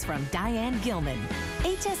arrivals from Diane Gilman.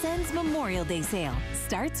 HSN's Memorial Day sale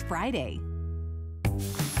starts Friday.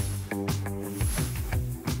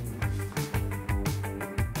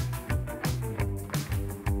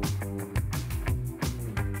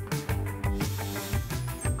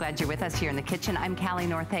 Glad you're with us here in the kitchen. I'm Callie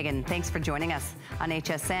Northagen. Thanks for joining us on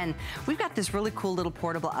HSN. We've got this really cool little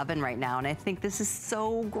portable oven right now, and I think this is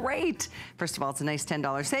so great. First of all, it's a nice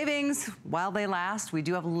 $10 savings while they last. We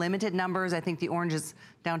do have limited numbers. I think the orange is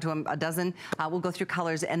down to a dozen. We'll go through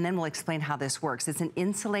colors, and then we'll explain how this works. It's an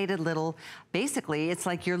insulated little, basically, it's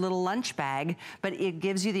like your little lunch bag, but it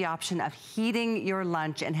gives you the option of heating your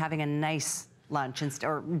lunch and having a nice lunch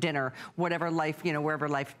or dinner, whatever life, you know, wherever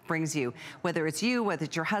life brings you. Whether it's you, whether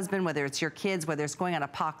it's your husband, whether it's your kids, whether it's going on a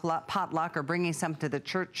potluck or bringing some to the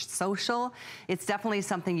church social, it's definitely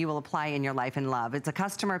something you will apply in your life and love. It's a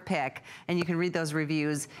customer pick, and you can read those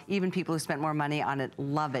reviews. Even people who spent more money on it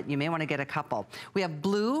love it. You may want to get a couple. We have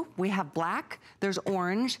blue, we have black, there's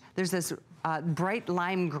orange, there's this bright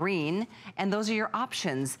lime green, and those are your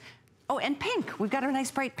options. Oh, and pink. We've got a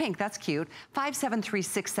nice bright pink. That's cute.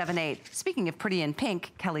 573678. Speaking of pretty in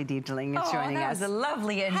pink, Kelly Diedling is joining us. That was a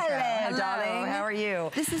lovely intro. Hello, darling. How are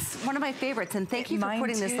you? This is one of my favorites, and thank you for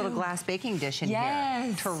putting this little glass baking dish in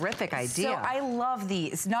here. Terrific idea. So I love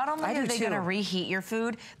these. Not only are they going to reheat your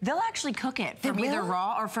food, they'll actually cook it from either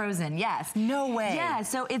raw or frozen. Yes. No way. Yeah.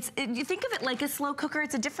 So you think of it like a slow cooker.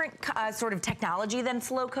 It's a different sort of technology than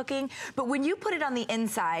slow cooking, but when you put it on the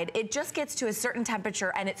inside, it just gets to a certain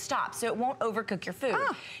temperature and it stops, so it won't overcook your food.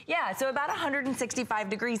 Oh. Yeah. So about 165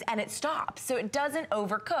 degrees, and it stops, so it doesn't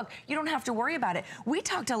overcook. You don't have to worry about it. We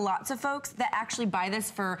talk to lots of folks that actually buy this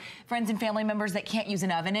for friends and family members that can't use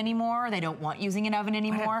an oven anymore. They don't want using an oven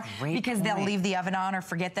anymore because they'll leave the oven on or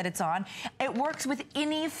forget that it's on. It works with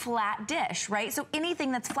any flat dish, right? So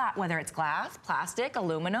anything that's flat, whether it's glass, plastic,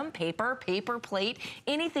 aluminum, paper plate,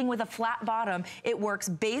 anything with a flat bottom, it works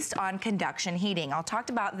based on conduction heating. I'll talk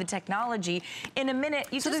about the technology in a minute.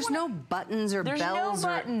 So there's no buttons or bells or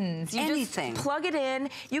anything. There's no buttons. You just plug it in.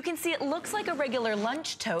 You can see it looks like a regular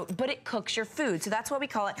lunch tote, but it cooks your food. So that's why we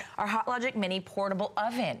call it our Hot Logic Mini Portable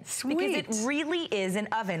Oven. Sweet. Because it really is an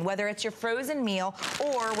oven, whether it's your frozen meal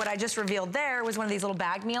or what I just revealed there was one of these little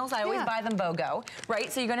bag meals. I always buy them BOGO,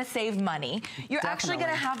 right? So you're gonna save money. You're actually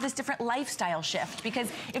gonna have this different lifestyle shift,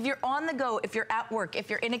 because if you're on the go, if you're at work, if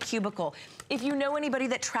you're in a cubicle, if you know anybody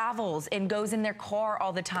that travels and goes in their car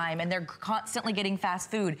all the time and they're constantly getting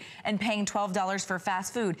fast food and paying $12 for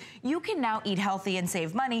fast food, you can now eat healthy and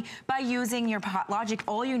save money by using your Hot Logic.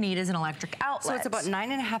 All you need is an electric outlet. So it's about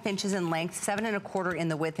 9.5 inches in length, 7.25 in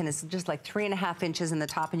the width, and it's just like 3.5 inches in the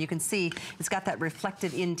top. And you can see it's got that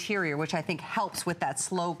reflective interior, which I think helps with that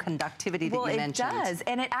slow conductivity that you mentioned. Well, it does,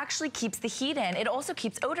 and it actually keeps the heat in. It also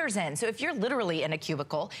keeps odors in. So if you're literally in a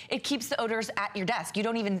cubicle, it keeps the odors at your desk. You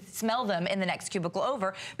don't even smell them in the next cubicle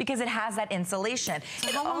over because it has that insulation.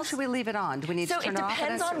 So how long should we leave it on? Do we need to turn it off? So it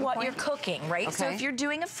depends on what you're cooking, right? Okay. So if you're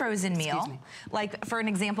doing a frozen meal, like for an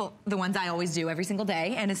example, the ones I always do every single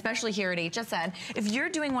day, and especially here at HSN, if you're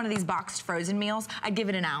doing one of these boxed frozen meals, I'd give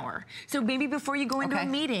it an hour. So maybe before you go into a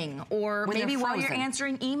meeting, or maybe while you're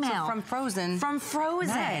answering email. So from frozen. From frozen.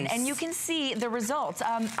 Nice. And you can see the results.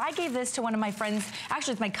 I gave this to one of my friends,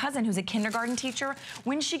 actually it's my cousin who's a kindergarten teacher.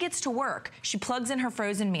 When she gets to work, she plugs in her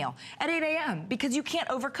frozen meal at 8 a.m. because you can't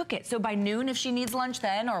overcook it. So by noon, if she needs lunch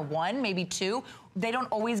then, or 1, maybe 2, they don't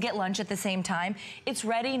always get lunch at the same time. It's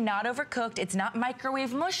ready, not overcooked. It's not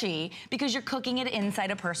microwave mushy because you're cooking it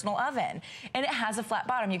inside a personal oven. And it has a flat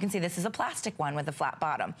bottom. You can see this is a plastic one with a flat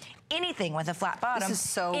bottom. Anything with a flat bottom. This is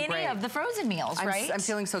so great. Any of the frozen meals, right? I'm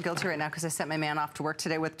feeling so guilty right now because I sent my man off to work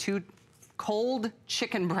today with 2 cold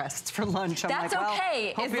chicken breasts for lunch. That's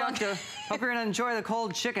okay. Hope you're gonna enjoy the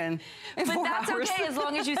cold chicken. But that's okay as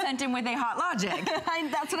long as you sent him with a Hot Logic.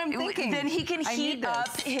 That's what I'm thinking. Then he can heat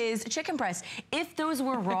up his chicken breast. If those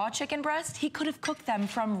were raw chicken breasts, he could have cooked them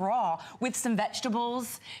from raw with some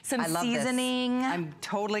vegetables, some seasoning. This. I'm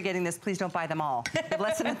totally getting this. Please don't buy them all. We have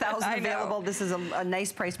less than 1,000 available. This is a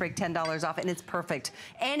nice price break, $10 off, and it's perfect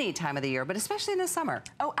any time of the year, but especially in the summer.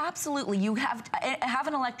 Oh, absolutely. You have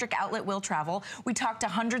an electric outlet will travel. We talked to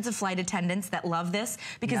hundreds of flight attendants that love this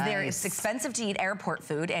because it's expensive to eat airport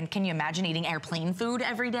food, and can you imagine eating airplane food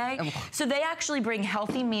every day? So they actually bring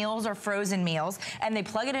healthy meals or frozen meals, and they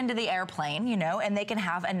plug it into the airplane, you know, and they can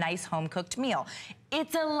have a nice home-cooked meal.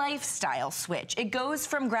 It's a lifestyle switch. It goes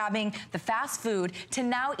from grabbing the fast food to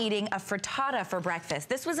now eating a frittata for breakfast.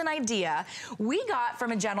 This was an idea we got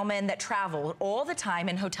from a gentleman that traveled all the time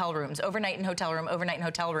in hotel rooms, overnight in hotel room, overnight in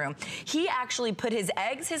hotel room. He actually put his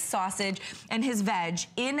eggs, his sausage, and his veg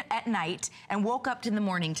in at night and woke up in the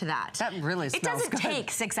morning to that. That really smells good. It doesn't take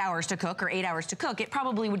 6 hours to cook or 8 hours to cook. It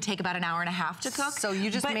probably would take about an hour and a half to cook. So you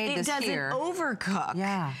just made this here. But it doesn't overcook.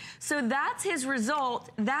 Yeah. So that's his result.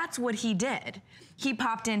 That's what he did. He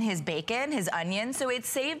popped in his bacon, his onions, so it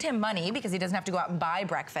saved him money because he doesn't have to go out and buy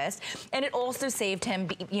breakfast. And it also saved him,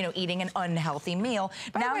 you know, eating an unhealthy meal.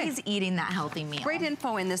 Now he's eating that healthy meal. Great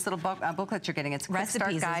info in this little booklet you're getting. It's a quick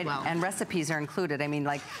start guide, and recipes are included. I mean,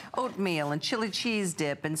 like oatmeal and chili cheese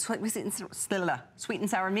dip and sweet and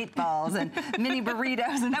sour meatballs and mini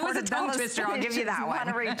burritos and that was a tongue twister. I'll give you that one.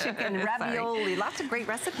 Monterey chicken, ravioli, lots of great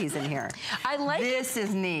recipes in here. I like this.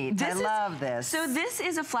 Is neat. I love this. So this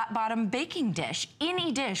is a flat bottom baking dish.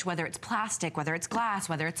 any dish, whether it's plastic, whether it's glass,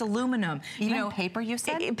 whether it's aluminum. Even paper, you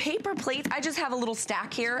said? Paper plates. I just have a little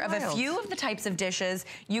stack here of a few of the types of dishes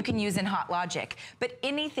you can use in Hot Logic, but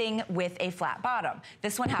anything with a flat bottom.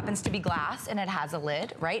 This one happens to be glass and it has a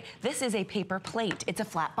lid, right? This is a paper plate. It's a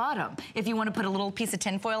flat bottom. If you want to put a little piece of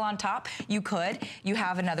tin foil on top, you could. You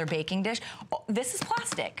have another baking dish. This is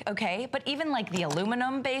plastic, okay? But even like the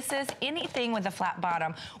aluminum bases, anything with a flat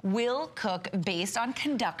bottom will cook based on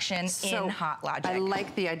conduction in Hot Logic. I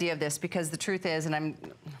like the idea of this because the truth is, and I'm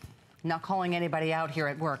not calling anybody out here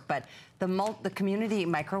at work, but the community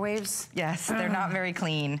microwaves. Yes, they're not very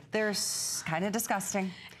clean. They're kind of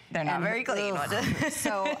disgusting. They're not very clean.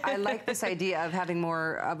 So I like this idea of having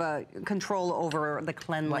more of a control over the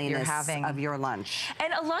cleanliness of your lunch.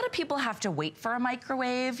 And a lot of people have to wait for a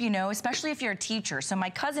microwave, you know, especially if you're a teacher. So my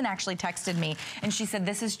cousin actually texted me and she said,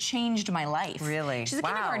 this has changed my life. Really? She's a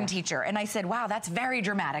kindergarten teacher. And I said, wow, that's very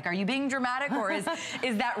dramatic. Are you being dramatic or is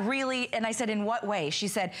that really? And I said, in what way? She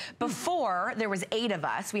said, before there was 8 of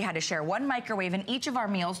us, we had to share one microwave and each of our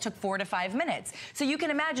meals took 4 to 5 minutes. So you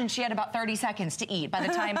can imagine she had about 30 seconds to eat by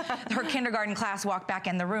the time her kindergarten class walked back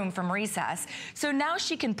in the room from recess. So now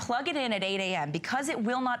she can plug it in at 8 a.m. because it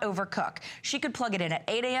will not overcook. She could plug it in at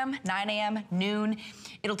 8 a.m., 9 a.m., noon.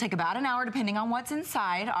 It'll take about an hour depending on what's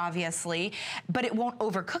inside, obviously, but it won't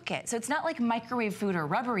overcook it. So it's not like microwave food or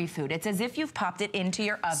rubbery food. It's as if you've popped it into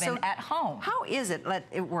your oven at home. How is it that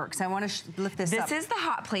it works? I want to lift this up. This is the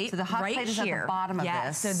hot plate. So the hot plate is at the bottom of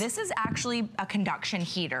this. So this is actually a conduction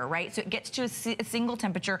heater, right? So it gets to a single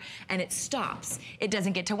temperature and it stops. It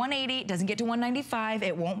doesn't get to 180, it doesn't get to 195,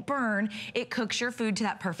 it won't burn. It cooks your food to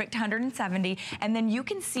that perfect 170. And then you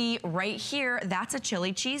can see right here, that's a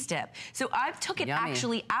chili cheese dip. So I've took it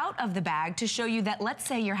actually out of the bag to show you that, let's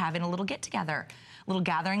say you're having a little get together, little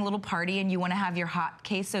gathering, little party, and you want to have your hot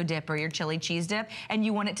queso dip or your chili cheese dip, and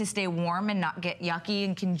you want it to stay warm and not get yucky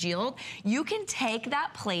and congealed, you can take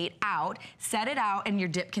that plate out, set it out, and your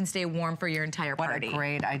dip can stay warm for your entire party. What a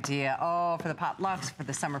great idea. Oh, for the potlucks, for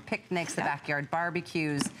the summer picnics, the backyard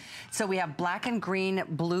barbecues. So we have black and green,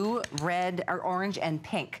 blue, red, or orange, and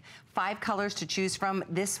pink. 5 colors to choose from.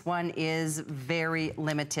 This one is very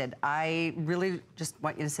limited. I really just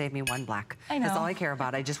want you to save me one black. I know. That's all I care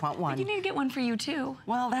about. I just want one. But you need to get one for you too.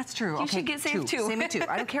 Well, that's true. You should get saved two. Save me 2.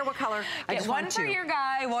 I don't care what color. I just one want for 2. your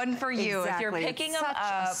guy, one for you. Exactly. If you're picking them up.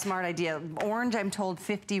 Such a smart idea. Orange, I'm told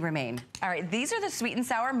 50 remain. All right, these are the sweet and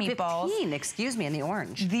sour meatballs. 15, excuse me, in the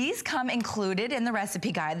orange. These come included in the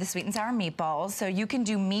recipe guide, the sweet and sour meatballs. So you can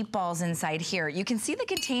do meatballs inside here. You can see the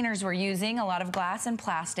containers we're using, a lot of glass and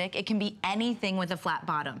plastic. It can be anything with a flat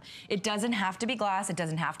bottom. It doesn't have to be glass. It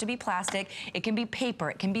doesn't have to be plastic. It can be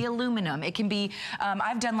paper. It can be aluminum. It can be,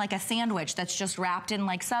 I've done like a sandwich that's just wrapped in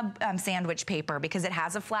like sandwich paper because it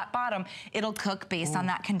has a flat bottom. It'll cook based on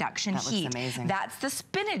that conduction heat. Looks amazing. That's the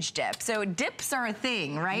spinach dip. So dips are a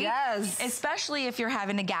thing, right? Yes. Especially if you're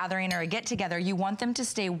having a gathering or a get together, you want them to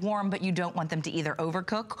stay warm, but you don't want them to either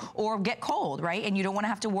overcook or get cold, right? And you don't want to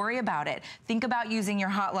have to worry about it. Think about using your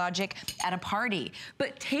Hot Logic at a party,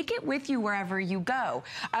 but take it with you wherever you go.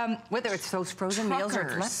 Whether it's those frozen meals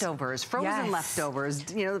or leftovers, frozen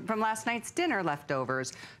leftovers, you know, from last night's dinner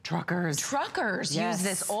leftovers, truckers. Truckers use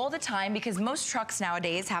this all the time because most trucks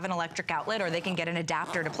nowadays have an electric outlet or they can get an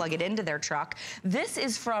adapter to plug it into their truck. This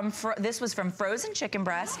is this was from frozen chicken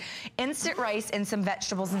breast, instant rice, and some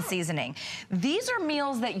vegetables and seasoning. These are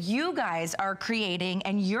meals that you guys are creating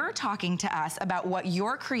and you're talking to us about what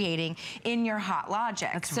you're creating in your Hot Logic.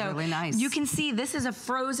 That's really nice. You can see this is a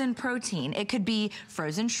frozen protein. It could be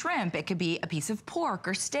frozen shrimp. It could be a piece of pork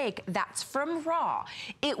or steak. That's from raw.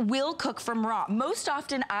 It will cook from raw. Most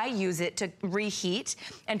often I use it to reheat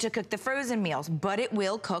and to cook the frozen meals, but it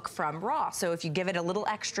will cook from raw. So if you give it a little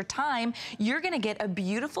extra time, you're gonna get a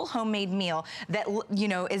beautiful homemade meal that, you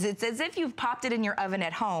know, it's as if you've popped it in your oven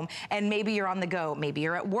at home and maybe you're on the go, maybe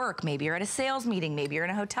you're at work, maybe you're at a sales meeting, maybe you're in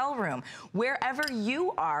a hotel room. Wherever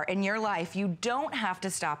you are in your life, you don't have to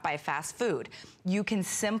stop by fast food. You can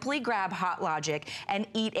simply grab Hot Logic and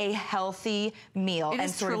eat a healthy meal and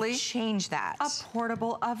sort of change that. A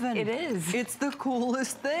portable oven. It is. It's the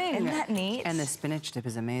coolest thing. Isn't that neat? And the spinach dip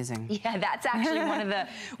is amazing. Yeah, that's actually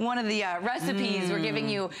one of the recipes. We're giving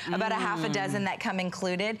you about a half a dozen that come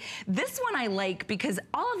included. This one I like because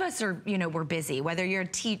all of us are, you know, we're busy. Whether you're a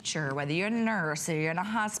teacher, whether you're a nurse, or you're in a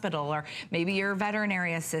hospital, or maybe you're a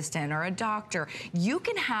veterinary assistant or a doctor, you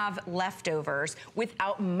can have leftovers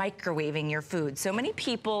without microwaving your food. So many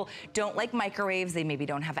people people don't like microwaves. They maybe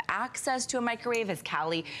don't have access to a microwave, as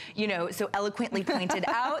Callie, you know, so eloquently pointed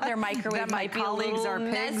out. Their microwave might be a little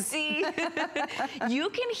messy. You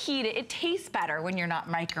can heat it. It tastes better when you're not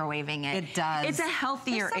microwaving it. It does. It's a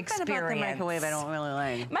healthier experience. About the microwave I don't really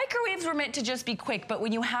like. Microwaves were meant to just be quick, but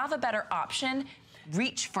when you have a better option,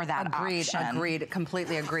 reach for that option. Agreed,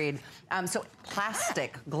 completely agreed. So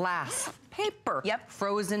plastic, glass, paper,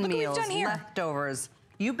 frozen Look meals, what we've done here. leftovers.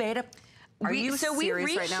 You beta. Are you so serious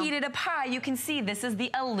we right now? reheated a pie. You can see this is the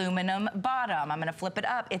aluminum bottom. I'm gonna flip it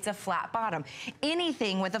up. It's a flat bottom.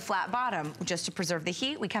 Anything with a flat bottom, just to preserve the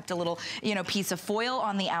heat, we kept a little, you know, piece of foil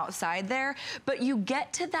on the outside there, but you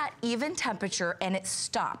get to that even temperature and it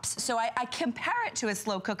stops. So I compare it to a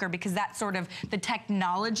slow cooker because that's sort of the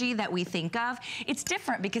technology that we think of. It's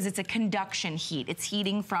different because it's a conduction heat. It's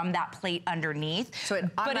heating from that plate underneath, so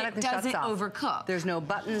it but it doesn't overcook. There's no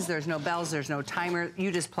buttons, there's no bells, there's no timer.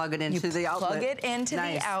 You just plug it into the outlet. Plug it into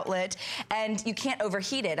the outlet, and you can't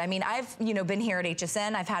overheat it. I mean, I've, you know, been here at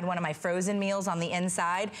HSN. I've had one of my frozen meals on the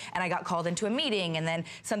inside, and I got called into a meeting, and then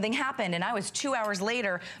something happened, and I was 2 hours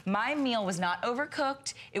later. My meal was not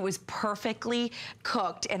overcooked. It was perfectly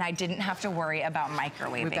cooked, and I didn't have to worry about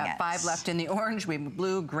microwaving it. We've got 5 left in the orange. We have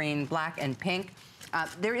blue, green, black, and pink.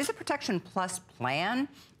 There is a Protection Plus plan.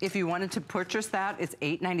 If you wanted to purchase that, it's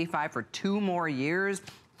 $8.95 for 2 more years.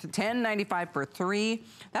 $10.95 for 3.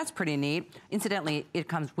 That's pretty neat. Incidentally, it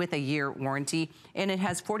comes with a year warranty, and it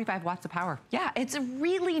has 45 watts of power. Yeah, it's a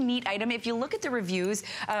really neat item. If you look at the reviews,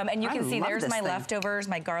 and you can see there's my leftovers,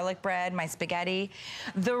 my garlic bread, my spaghetti.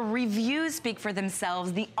 The reviews speak for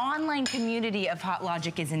themselves. The online community of Hot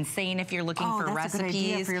Logic is insane if you're looking for recipes. A good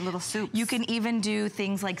idea for your little soups. You can even do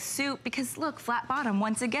things like soup, because look, flat bottom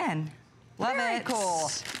once again. Love Very it. Cool.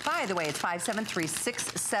 By the way, it's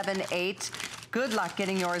 573-678. Good luck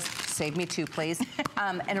getting yours. Save me 2, please.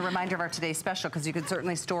 And a reminder of our today's special, because you can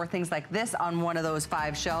certainly store things like this on one of those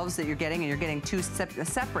 5 shelves that you're getting, and you're getting 2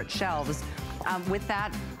 separate shelves. With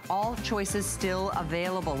that, all choices still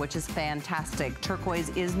available, which is fantastic. Turquoise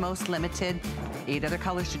is most limited. 8 other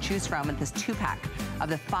colors to choose from in this 2-pack of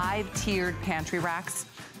the 5-tiered pantry racks.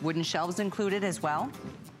 Wooden shelves included as well.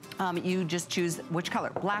 You just choose which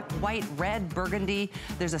color, black, white, red, burgundy.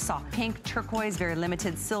 There's a soft pink, turquoise, very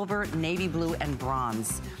limited, silver, navy blue, and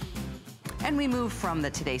bronze. And we move from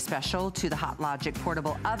the Today Special to the Hot Logic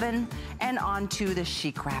portable oven and onto the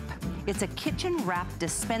Chic Wrap. It's a kitchen wrap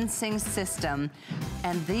dispensing system,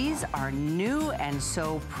 and these are new and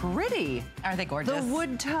so pretty. Are they gorgeous? The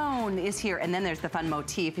wood tone is here, and then there's the fun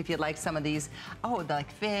motif if you'd like some of these. Oh, the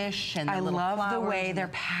like fish and the little flowers. I love the way they're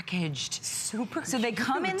packaged. Super So they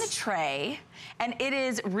come in the tray, and it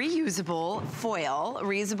is reusable foil,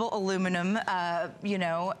 reusable aluminum, you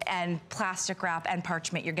know, and plastic wrap and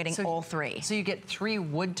parchment. You're getting all 3. So you get 3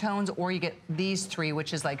 wood tones, or you get these 3,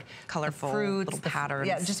 which is like colorful, fruits, little patterns.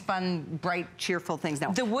 Yeah, just fun, bright, cheerful things.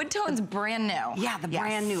 Now the wood tone's brand new. Yeah,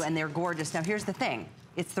 brand new, and they're gorgeous. Now here's the thing.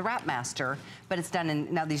 It's the Wrap Master, but it's done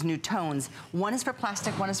in now these new tones. One is for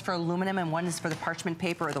plastic, one is for aluminum, and one is for the parchment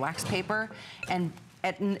paper or the wax paper. And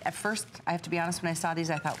at first, I have to be honest, when I saw these,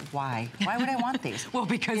 I thought, why? Why would I want these? Well,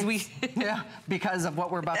 because because of what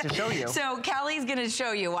we're about to show you. So Callie's gonna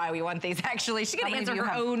show you why we want these, actually. She's gonna answer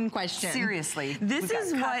her own question. Seriously. This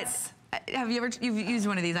is what, you've used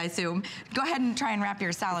one of these, I assume. Go ahead and try and wrap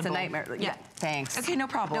your salad bowl. It's a nightmare. Yeah, thanks. Okay, no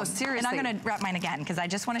problem. No, seriously. And I'm gonna wrap mine again, because I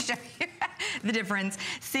just wanna show you the difference.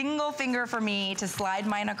 Single finger for me to slide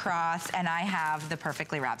mine across, and I have the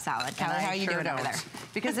perfectly wrapped salad. Callie, how are you doing over there?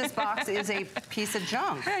 Because this box is a piece of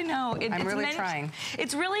junk. I know. I'm really trying.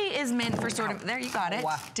 It really is meant for sort of, there you got it.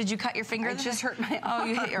 Wow. Did you cut your finger? I just hurt my arm. Oh,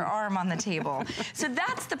 you hit your arm on the table. So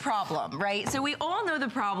that's the problem, right? So we all know the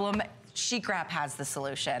problem. Chic Wrap has the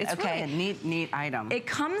solution. It's okay? really a neat item. It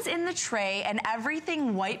comes in the tray, and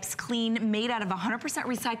everything wipes clean, made out of 100%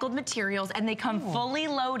 recycled materials, and they come fully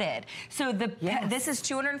loaded. So this is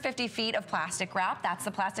 250 feet of plastic wrap. That's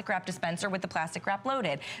the plastic wrap dispenser with the plastic wrap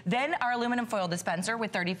loaded. Then our aluminum foil dispenser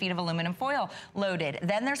with 30 feet of aluminum foil loaded.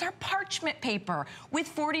 Then there's our parchment paper with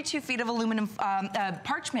 42 feet of aluminum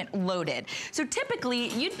parchment loaded. So typically,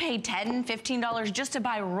 you'd pay $10, $15 just to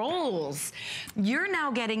buy rolls. You're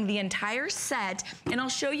now getting the entire set, and I'll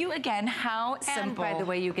show you again how simple. And by the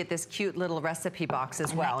way, you get this cute little recipe box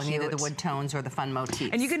as well, in either the wood tones or the fun motifs.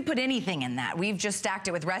 And you can put anything in that. We've just stacked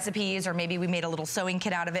it with recipes, or maybe we made a little sewing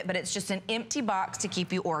kit out of it, but it's just an empty box to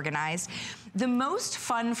keep you organized. The most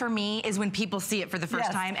fun for me is when people see it for the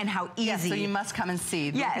first time and how easy. Yes, so you must come and see.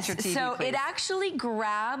 Yes, look at your TV, so please. it actually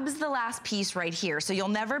grabs the last piece right here. So you'll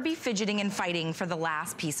never be fidgeting and fighting for the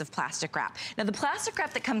last piece of plastic wrap. Now the plastic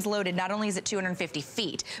wrap that comes loaded, not only is it 250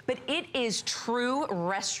 feet, but it is true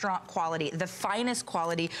restaurant quality, the finest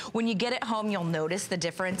quality. When you get it home, you'll notice the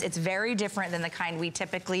difference. It's very different than the kind we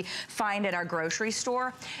typically find at our grocery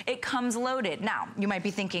store. It comes loaded. Now, you might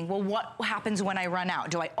be thinking, well, what happens when I run out?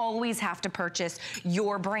 Do I always have to purchase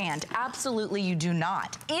your brand? Absolutely, you do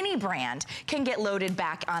not. Any brand can get loaded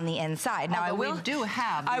back on the inside. Now, we do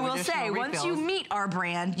have I will say, refills. once you meet our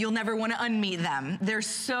brand, you'll never want to unmeet them. They're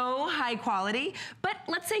so high quality, but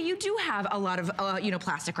let's say you do have a lot of,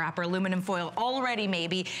 plastic wrap or aluminum foil already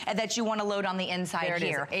maybe that you want to load on the inside there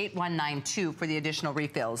here. It is, 8192 for the additional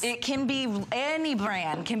refills. It can be, any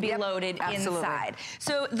brand can be loaded inside.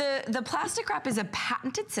 So the plastic wrap is a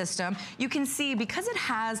patented system. You can see because it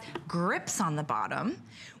has grips on the bottom,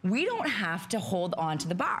 we don't have to hold on to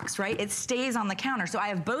the box, right? It stays on the counter. So I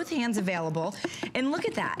have both hands available, and look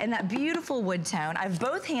at that, and that beautiful wood tone. I have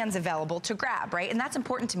both hands available to grab, right? And that's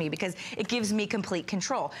important to me because it gives me complete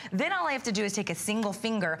control. Then all I have to do is take a single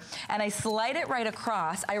finger and I slide it right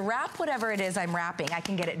across. I wrap whatever it is I'm wrapping. I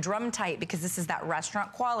can get it drum tight because this is that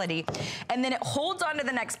restaurant quality. And then it holds on to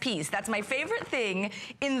the next piece. That's my favorite thing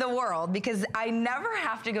in the world because I never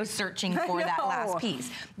have to go searching for that last piece.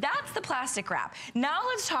 That's the plastic wrap. Now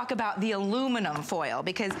let's talk about the aluminum foil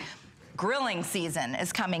because grilling season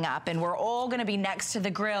is coming up and we're all gonna be next to the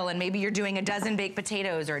grill and maybe you're doing a dozen baked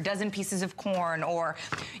potatoes or a dozen pieces of corn or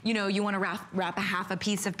you wanna wrap a half a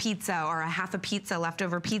piece of pizza or a half a pizza,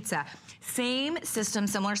 leftover pizza. Same system,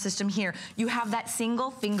 similar system here. You have that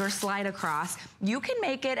single finger slide across. You can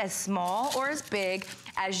make it as small or as big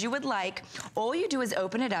as you would like. All you do is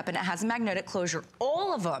open it up and it has a magnetic closure.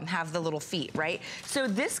 All of them have the little feet, right? So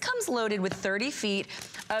this comes loaded with 30 feet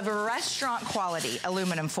of restaurant quality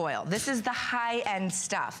aluminum foil. This is the high-end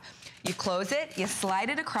stuff. You close it, you slide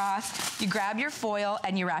it across, you grab your foil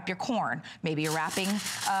and you wrap your corn. Maybe you're wrapping,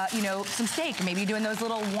 some steak. Maybe you're doing those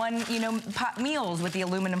little pot meals with the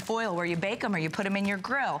aluminum foil where you bake them or you put them in your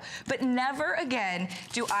grill. But never again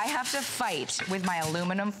do I have to fight with my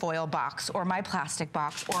aluminum foil box or my plastic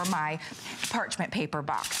box or my parchment paper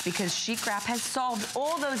box because Chic Wrap has solved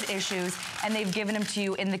all those issues and they've given them to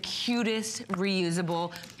you in the cutest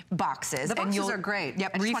reusable boxes. The boxes are great.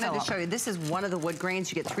 Yep, I just wanted to show you. This is one of the wood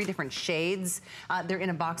grains. You get 3 different shades. They're in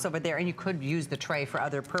a box over there, and you could use the tray for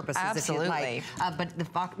other purposes if you'd like. But the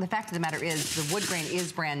fact of the matter is, the wood grain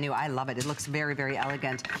is brand new. I love it. It looks very, very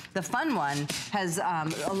elegant. The fun one has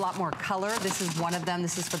a lot more color. This is one of them.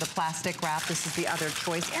 This is for the plastic wrap. This is the other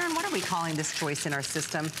choice. Erin, what are we calling this choice in our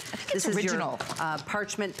system? This is original. Your,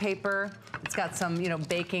 parchment paper. It's got some,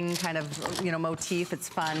 baking kind of, motif. It's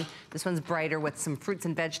fun. This one's brighter with some fruits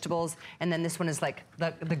and vegetables. And then this one is like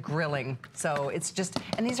the grilling. So it's just,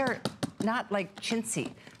 and these are not like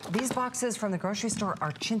chintzy. These boxes from the grocery store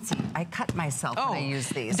are chintzy. I cut myself when I use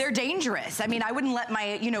these. They're dangerous. I mean, I wouldn't let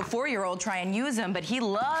my, 4-year-old try and use them, but he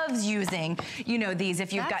loves using, these.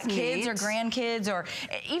 If you've got kids or grandkids or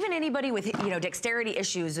even anybody with, dexterity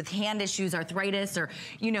issues, with hand issues, arthritis, or,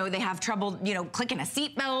 they have trouble, clicking a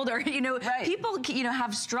seatbelt or, people,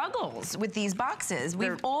 have struggles with these boxes.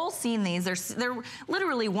 We've all seen these. They're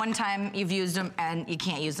literally one time you've used them and you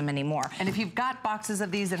can't use them anymore. And if you've got boxes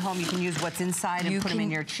of these at home, you can use what's inside and put them in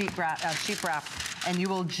your cheap wrap, and you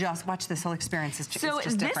will just watch this whole experience. It's just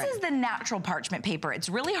different. This is the natural parchment paper. It's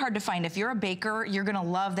really hard to find. If you're a baker, you're gonna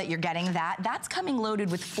love that you're getting that. That's coming loaded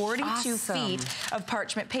with 42 feet of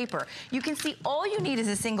parchment paper. You can see all you need is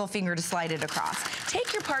a single finger to slide it across.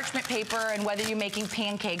 Take your parchment paper, and whether you're making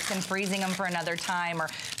pancakes and freezing them for another time, or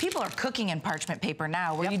people are cooking in parchment paper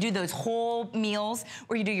now, where you do those whole meals,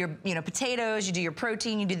 where you do your potatoes, you do your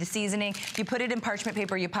protein, you do the seasoning, you put it in parchment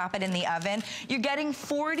paper, you pop it in the oven. You're getting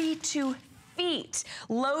 42 feet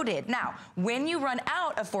loaded. Now, when you run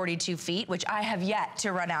out of 42 feet, which I have yet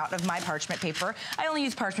to run out of my parchment paper, I only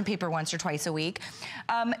use parchment paper once or twice a week,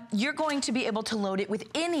 you're going to be able to load it with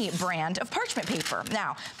any brand of parchment paper.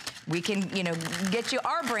 Now, we can, get you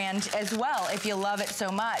our brand as well if you love it so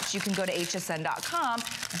much. You can go to hsn.com,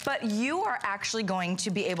 but you are actually going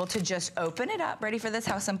to be able to just open it up. Ready for this?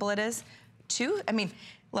 How simple it is?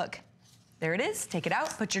 Look. There it is. Take it out.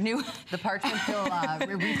 Put your new... The parchment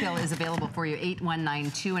refill is available for you,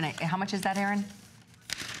 8192. And how much is that, Erin?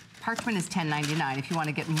 parchment is $10.99. If you want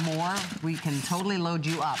to get more, we can totally load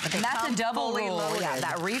you up. But and that's a double roll. Loaded. Yeah,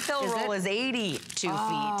 that refill roll is 82 feet.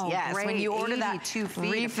 Yes, great. when you order that 82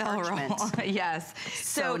 feet refill roll. Yes.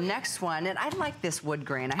 So next one, and I like this wood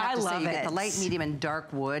grain. I have to say, you get the light, medium, and dark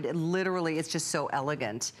wood. Literally, it's just so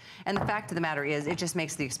elegant. And the fact of the matter is, it just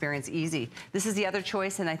makes the experience easy. This is the other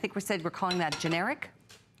choice, and I think we said we're calling that generic.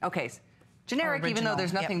 Okay. Generic, even though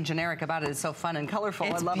there's nothing generic about it. It's so fun and colorful.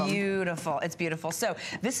 I love them. It's beautiful. It's beautiful. So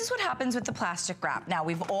this is what happens with the plastic wrap. Now,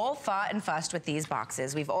 we've all fought and fussed with these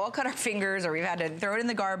boxes. We've all cut our fingers, or we've had to throw it in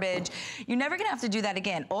the garbage. You're never going to have to do that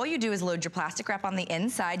again. All you do is load your plastic wrap on the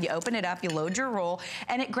inside. You open it up, you load your roll,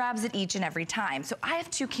 and it grabs it each and every time. So I have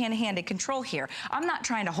two hand-handed control here. I'm not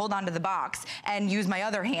trying to hold onto the box and use my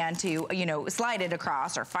other hand to, you know, slide it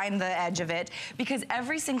across or find the edge of it, because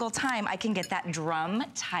every single time I can get that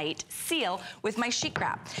drum-tight seal with my sheet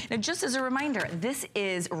wrap. Now, just as a reminder, this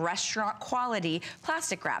is restaurant quality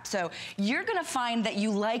plastic wrap. So you're gonna find that you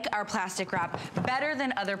like our plastic wrap better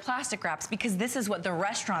than other plastic wraps, because this is what the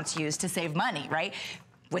restaurants use to save money, right?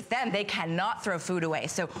 With them, they cannot throw food away.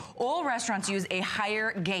 So all restaurants use a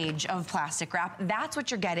higher gauge of plastic wrap. That's what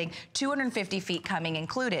you're getting, 250 feet coming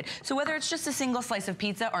included. So whether it's just a single slice of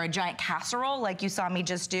pizza or a giant casserole like you saw me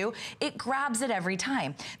just do, it grabs it every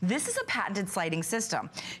time. This is a patented sliding system.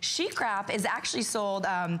 Chic Wrap is actually sold,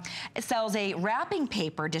 it sells a wrapping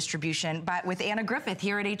paper distribution with Anna Griffith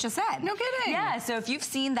here at HSN. No kidding. Yeah, so if you've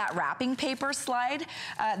seen that wrapping paper slide,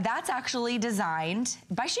 that's actually designed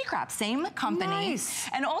by Chic Wrap, same company. Nice.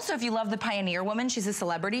 And also, if you love the Pioneer Woman, she's a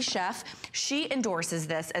celebrity chef. She endorses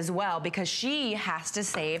this as well, because she has to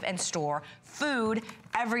save and store food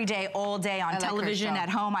every day, all day, on television, at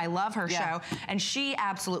home. I love her show. And she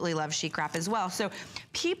absolutely loves Chic Wrap as well. So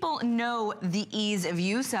people know the ease of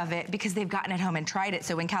use of it because they've gotten it home and tried it.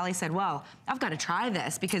 So when Callie said, well, I've got to try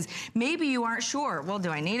this, because maybe you aren't sure, well,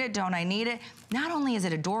 do I need it? Don't I need it? Not only is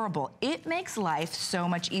it adorable, it makes life so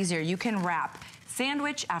much easier. You can wrap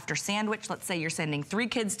sandwich after sandwich. Let's say you're sending 3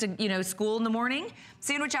 kids to, you know, school in the morning.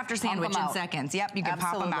 Sandwich after sandwich in seconds. Yep, you can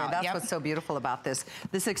pop them out. That's what's so beautiful about this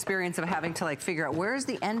experience of having to like figure out where's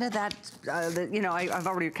the end of that. You know, I've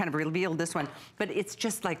already kind of revealed this one, but it's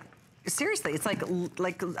just like, seriously, it's like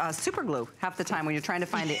super glue half the time when you're trying to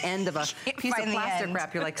find the end of a piece of plastic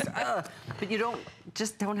wrap. You're like, ugh. But you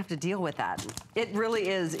don't have to deal with that. It really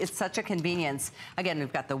is. It's such a convenience. Again,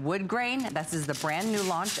 we've got the wood grain. This is the brand new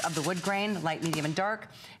launch of the wood grain, light, medium, and dark.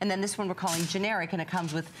 And then this one we're calling generic, and it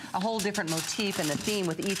comes with a whole different motif and a theme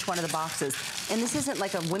with each one of the boxes. And this isn't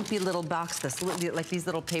like a wimpy little box, like these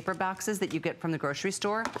little paper boxes that you get from the grocery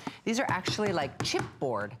store. These are actually like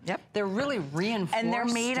chipboard. Yep. They're really reinforced. And they're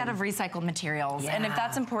made out of recycled materials. Yeah. And if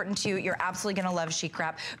that's important to you, you're absolutely gonna love Chic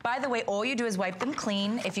Wrap. By the way, all you do is wipe them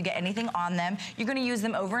clean. If you get anything on them, you're gonna use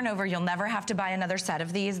them over and over. You'll never have to buy another set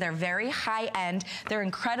of these. They're very high end. They're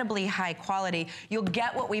incredibly high quality. You'll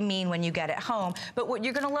get what we mean when you get it home. But what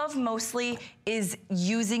you're gonna love mostly is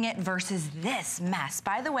using it versus this mess.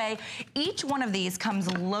 By the way, each one of these comes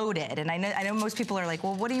loaded. And I know most people are like,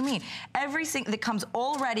 well, what do you mean? Everything that comes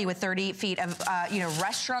already with 30 feet of you know,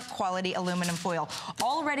 restaurant quality aluminum foil,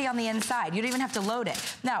 already on the inside. You don't even have to load it.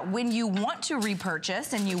 Now, when you want to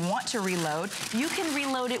repurchase and you want to reload, you can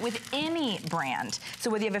reload it with any brand.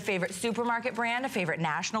 So whether you have a favorite supermarket brand, a favorite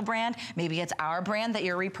national brand, maybe it's our brand that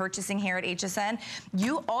you're repurchasing here at HSN,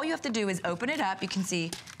 all you have to do is open it up. You can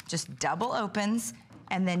see just double opens.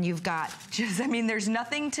 And then you've got just, I mean, there's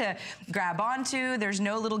nothing to grab onto. There's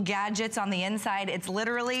no little gadgets on the inside. It's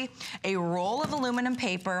literally a roll of aluminum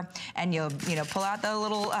paper, and you'll, pull out the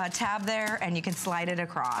little tab there, and you can slide it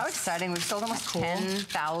across. How exciting. We've sold almost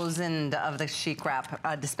 10,000 of the Chic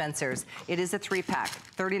Wrap dispensers. It is a 3-pack,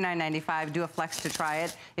 $39.95. Do a flex to try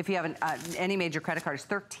it. If you have any major credit cards,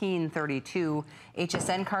 $13.32.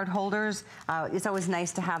 HSN card holders, it's always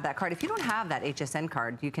nice to have that card. If you don't have that HSN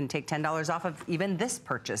card, you can take $10 off of even this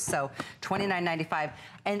purchase. So $29.95.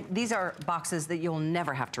 And these are boxes that you'll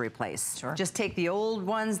never have to replace. Sure. Just take the old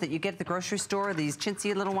ones that you get at the grocery store, these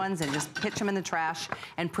chintzy little ones, and just pitch them in the trash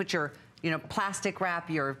and put your plastic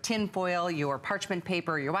wrap, your tin foil, your parchment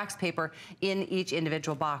paper, your wax paper in each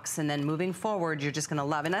individual box. And then moving forward, you're just gonna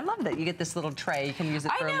love it. And I love that you get this little tray. You can use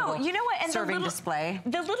it for a little serving display.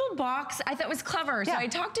 The little box I thought was clever. So I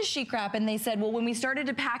talked to Chic Wrap, and they said, well, when we started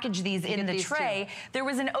to package these in the tray, there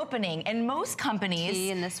was an opening. And most companies—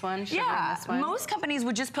 tea in this one, sugar in this one. Most companies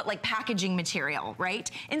would just put like packaging material,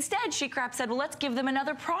 right? Instead, Chic Wrap said, well, let's give them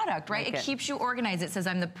another product, right? It keeps you organized. It says,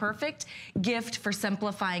 I'm the perfect gift for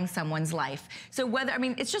simplifying someone's someone's life. So whether, I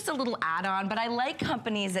mean, it's just a little add-on, but I like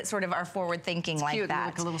companies that sort of are forward-thinking like cute, that.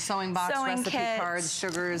 like a little sewing box, recipe cards,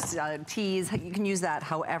 sugars, teas. You can use that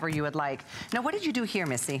however you would like. Now, what did you do here,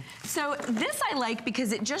 Missy? So this I like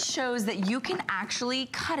because it just shows that you can actually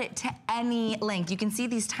cut it to any length. You can see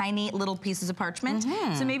these tiny little pieces of parchment.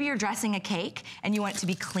 So maybe you're dressing a cake and you want it to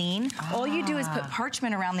be clean. All you do is put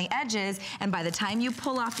parchment around the edges, and by the time you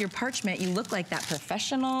pull off your parchment, you look like that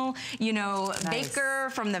professional, you know, baker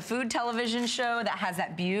from the food television show that has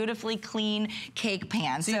that beautifully clean cake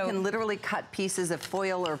pan. So you can literally cut pieces of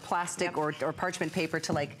foil or plastic or parchment paper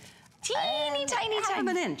to like tiny, half of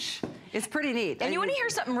an inch. It's pretty neat. And you want to hear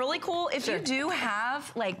something really cool? If you do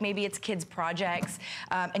have, like maybe it's kids' projects,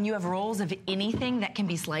 and you have rolls of anything that can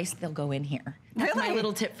be sliced, they'll go in here. That's my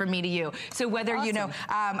little tip from me to you. So whether, you know,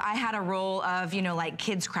 I had a roll of, you know, like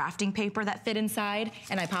kids' crafting paper that fit inside,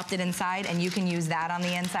 and I popped it inside, and you can use that on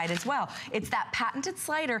the inside as well. It's that patented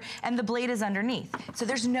slider, and the blade is underneath. So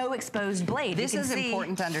there's no exposed blade. This is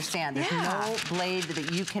important to understand. There's no blade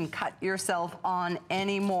that you can cut yourself on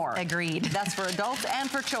anymore. Agreed. That's for adults and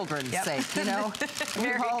for children's sake, you know.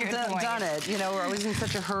 We've all done it. You know, we're always in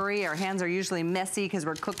such a hurry. Our hands are usually messy because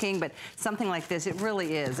we're cooking, but something like this, it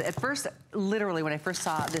really is. At first, literally, when I first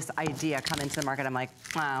saw this idea come into the market, I'm like,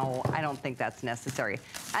 wow, I don't think that's necessary.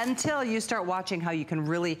 Until you start watching how you can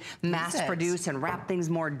really mass produce and wrap things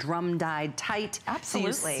more drum-dyed tight.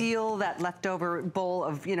 Absolutely. So you seal that leftover bowl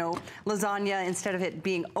of, you know, lasagna instead of it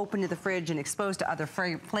being open to the fridge and exposed to other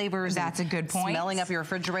flavors. That's a good point. Smelling up your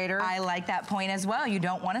refrigerator. I like that point as well. You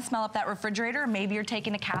don't want to smell up that refrigerator. Maybe you're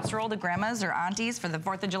taking a casserole to grandma's or auntie's for the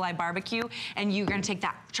 4th of July barbecue, and you're going to take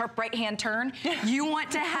that sharp right-hand turn. You want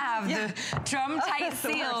to have the drum-tight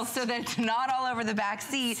seal so that it's not all over the back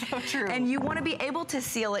seat. So true. And you want to be able to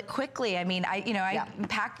seal it quickly. I mean, I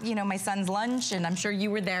packed, you know, my son's lunch, and I'm sure you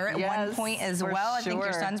were there at one point as well. I think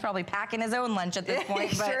your son's probably packing his own lunch at this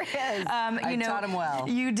point. He sure is. I taught him well.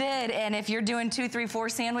 You did, and if you're doing 2, 3, 4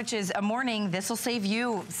 sandwiches a morning, this will save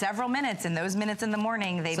you several minutes, and those minutes in the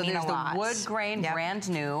morning, they mean a lot. So there's the wood grain, brand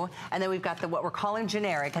new, and then we've got the what we're calling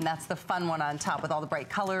generic, and that's the fun one on top with all the bright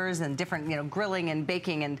colors and different, you know, grilling and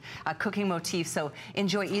baking and cooking motifs. So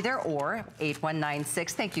enjoy either or.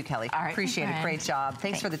 8196. Thank you, Kelly. All right. Appreciate it. Great job.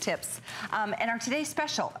 Thanks for the tips. And our today's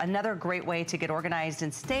special, another great way to get organized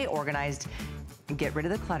and stay organized and get rid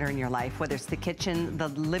of the clutter in your life, whether it's the kitchen, the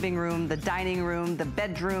living room, the dining room, the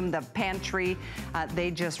bedroom, the pantry.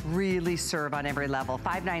 They just really serve on every level.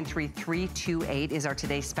 593328 is our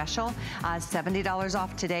today's special. $70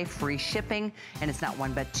 off today, free shipping, and it's not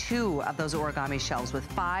one but 2 of those origami shelves with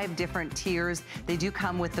 5 different tiers. They do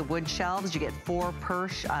come with the wood shelves. You get 4 per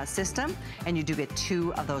system, and you do get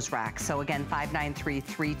 2 of those racks. So again,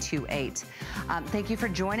 593328. Thank you for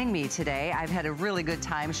joining me today. I've had a really good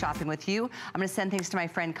time shopping with you. I'm going to send thanks to my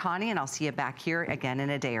friend Connie, and I'll see you back here again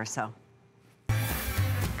in a day or so.